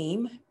 2-person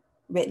team,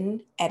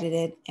 written,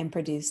 edited, and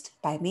produced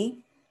by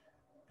me.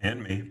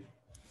 And me.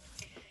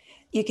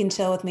 You can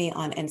chill with me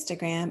on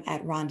Instagram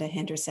at Rhonda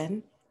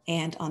Henderson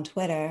and on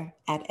Twitter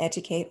at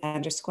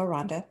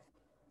educate_Rhonda.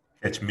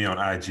 Catch me on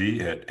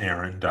IG at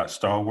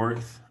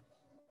Aaron.Stallworth,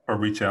 or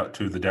reach out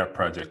to the DAP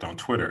Project on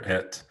Twitter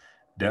at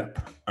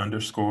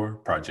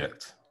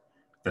DAP_project.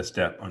 That's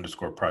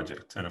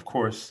DAP_project. And of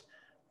course,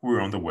 we're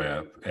on the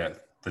web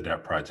at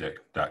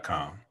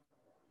thedapproject.com.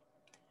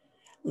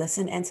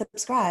 Listen and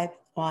subscribe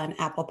on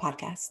Apple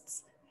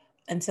Podcasts.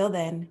 Until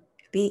then,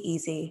 be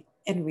easy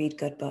and read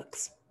good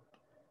books.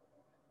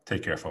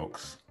 Take care,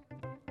 folks.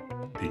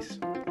 Peace.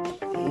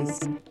 Peace.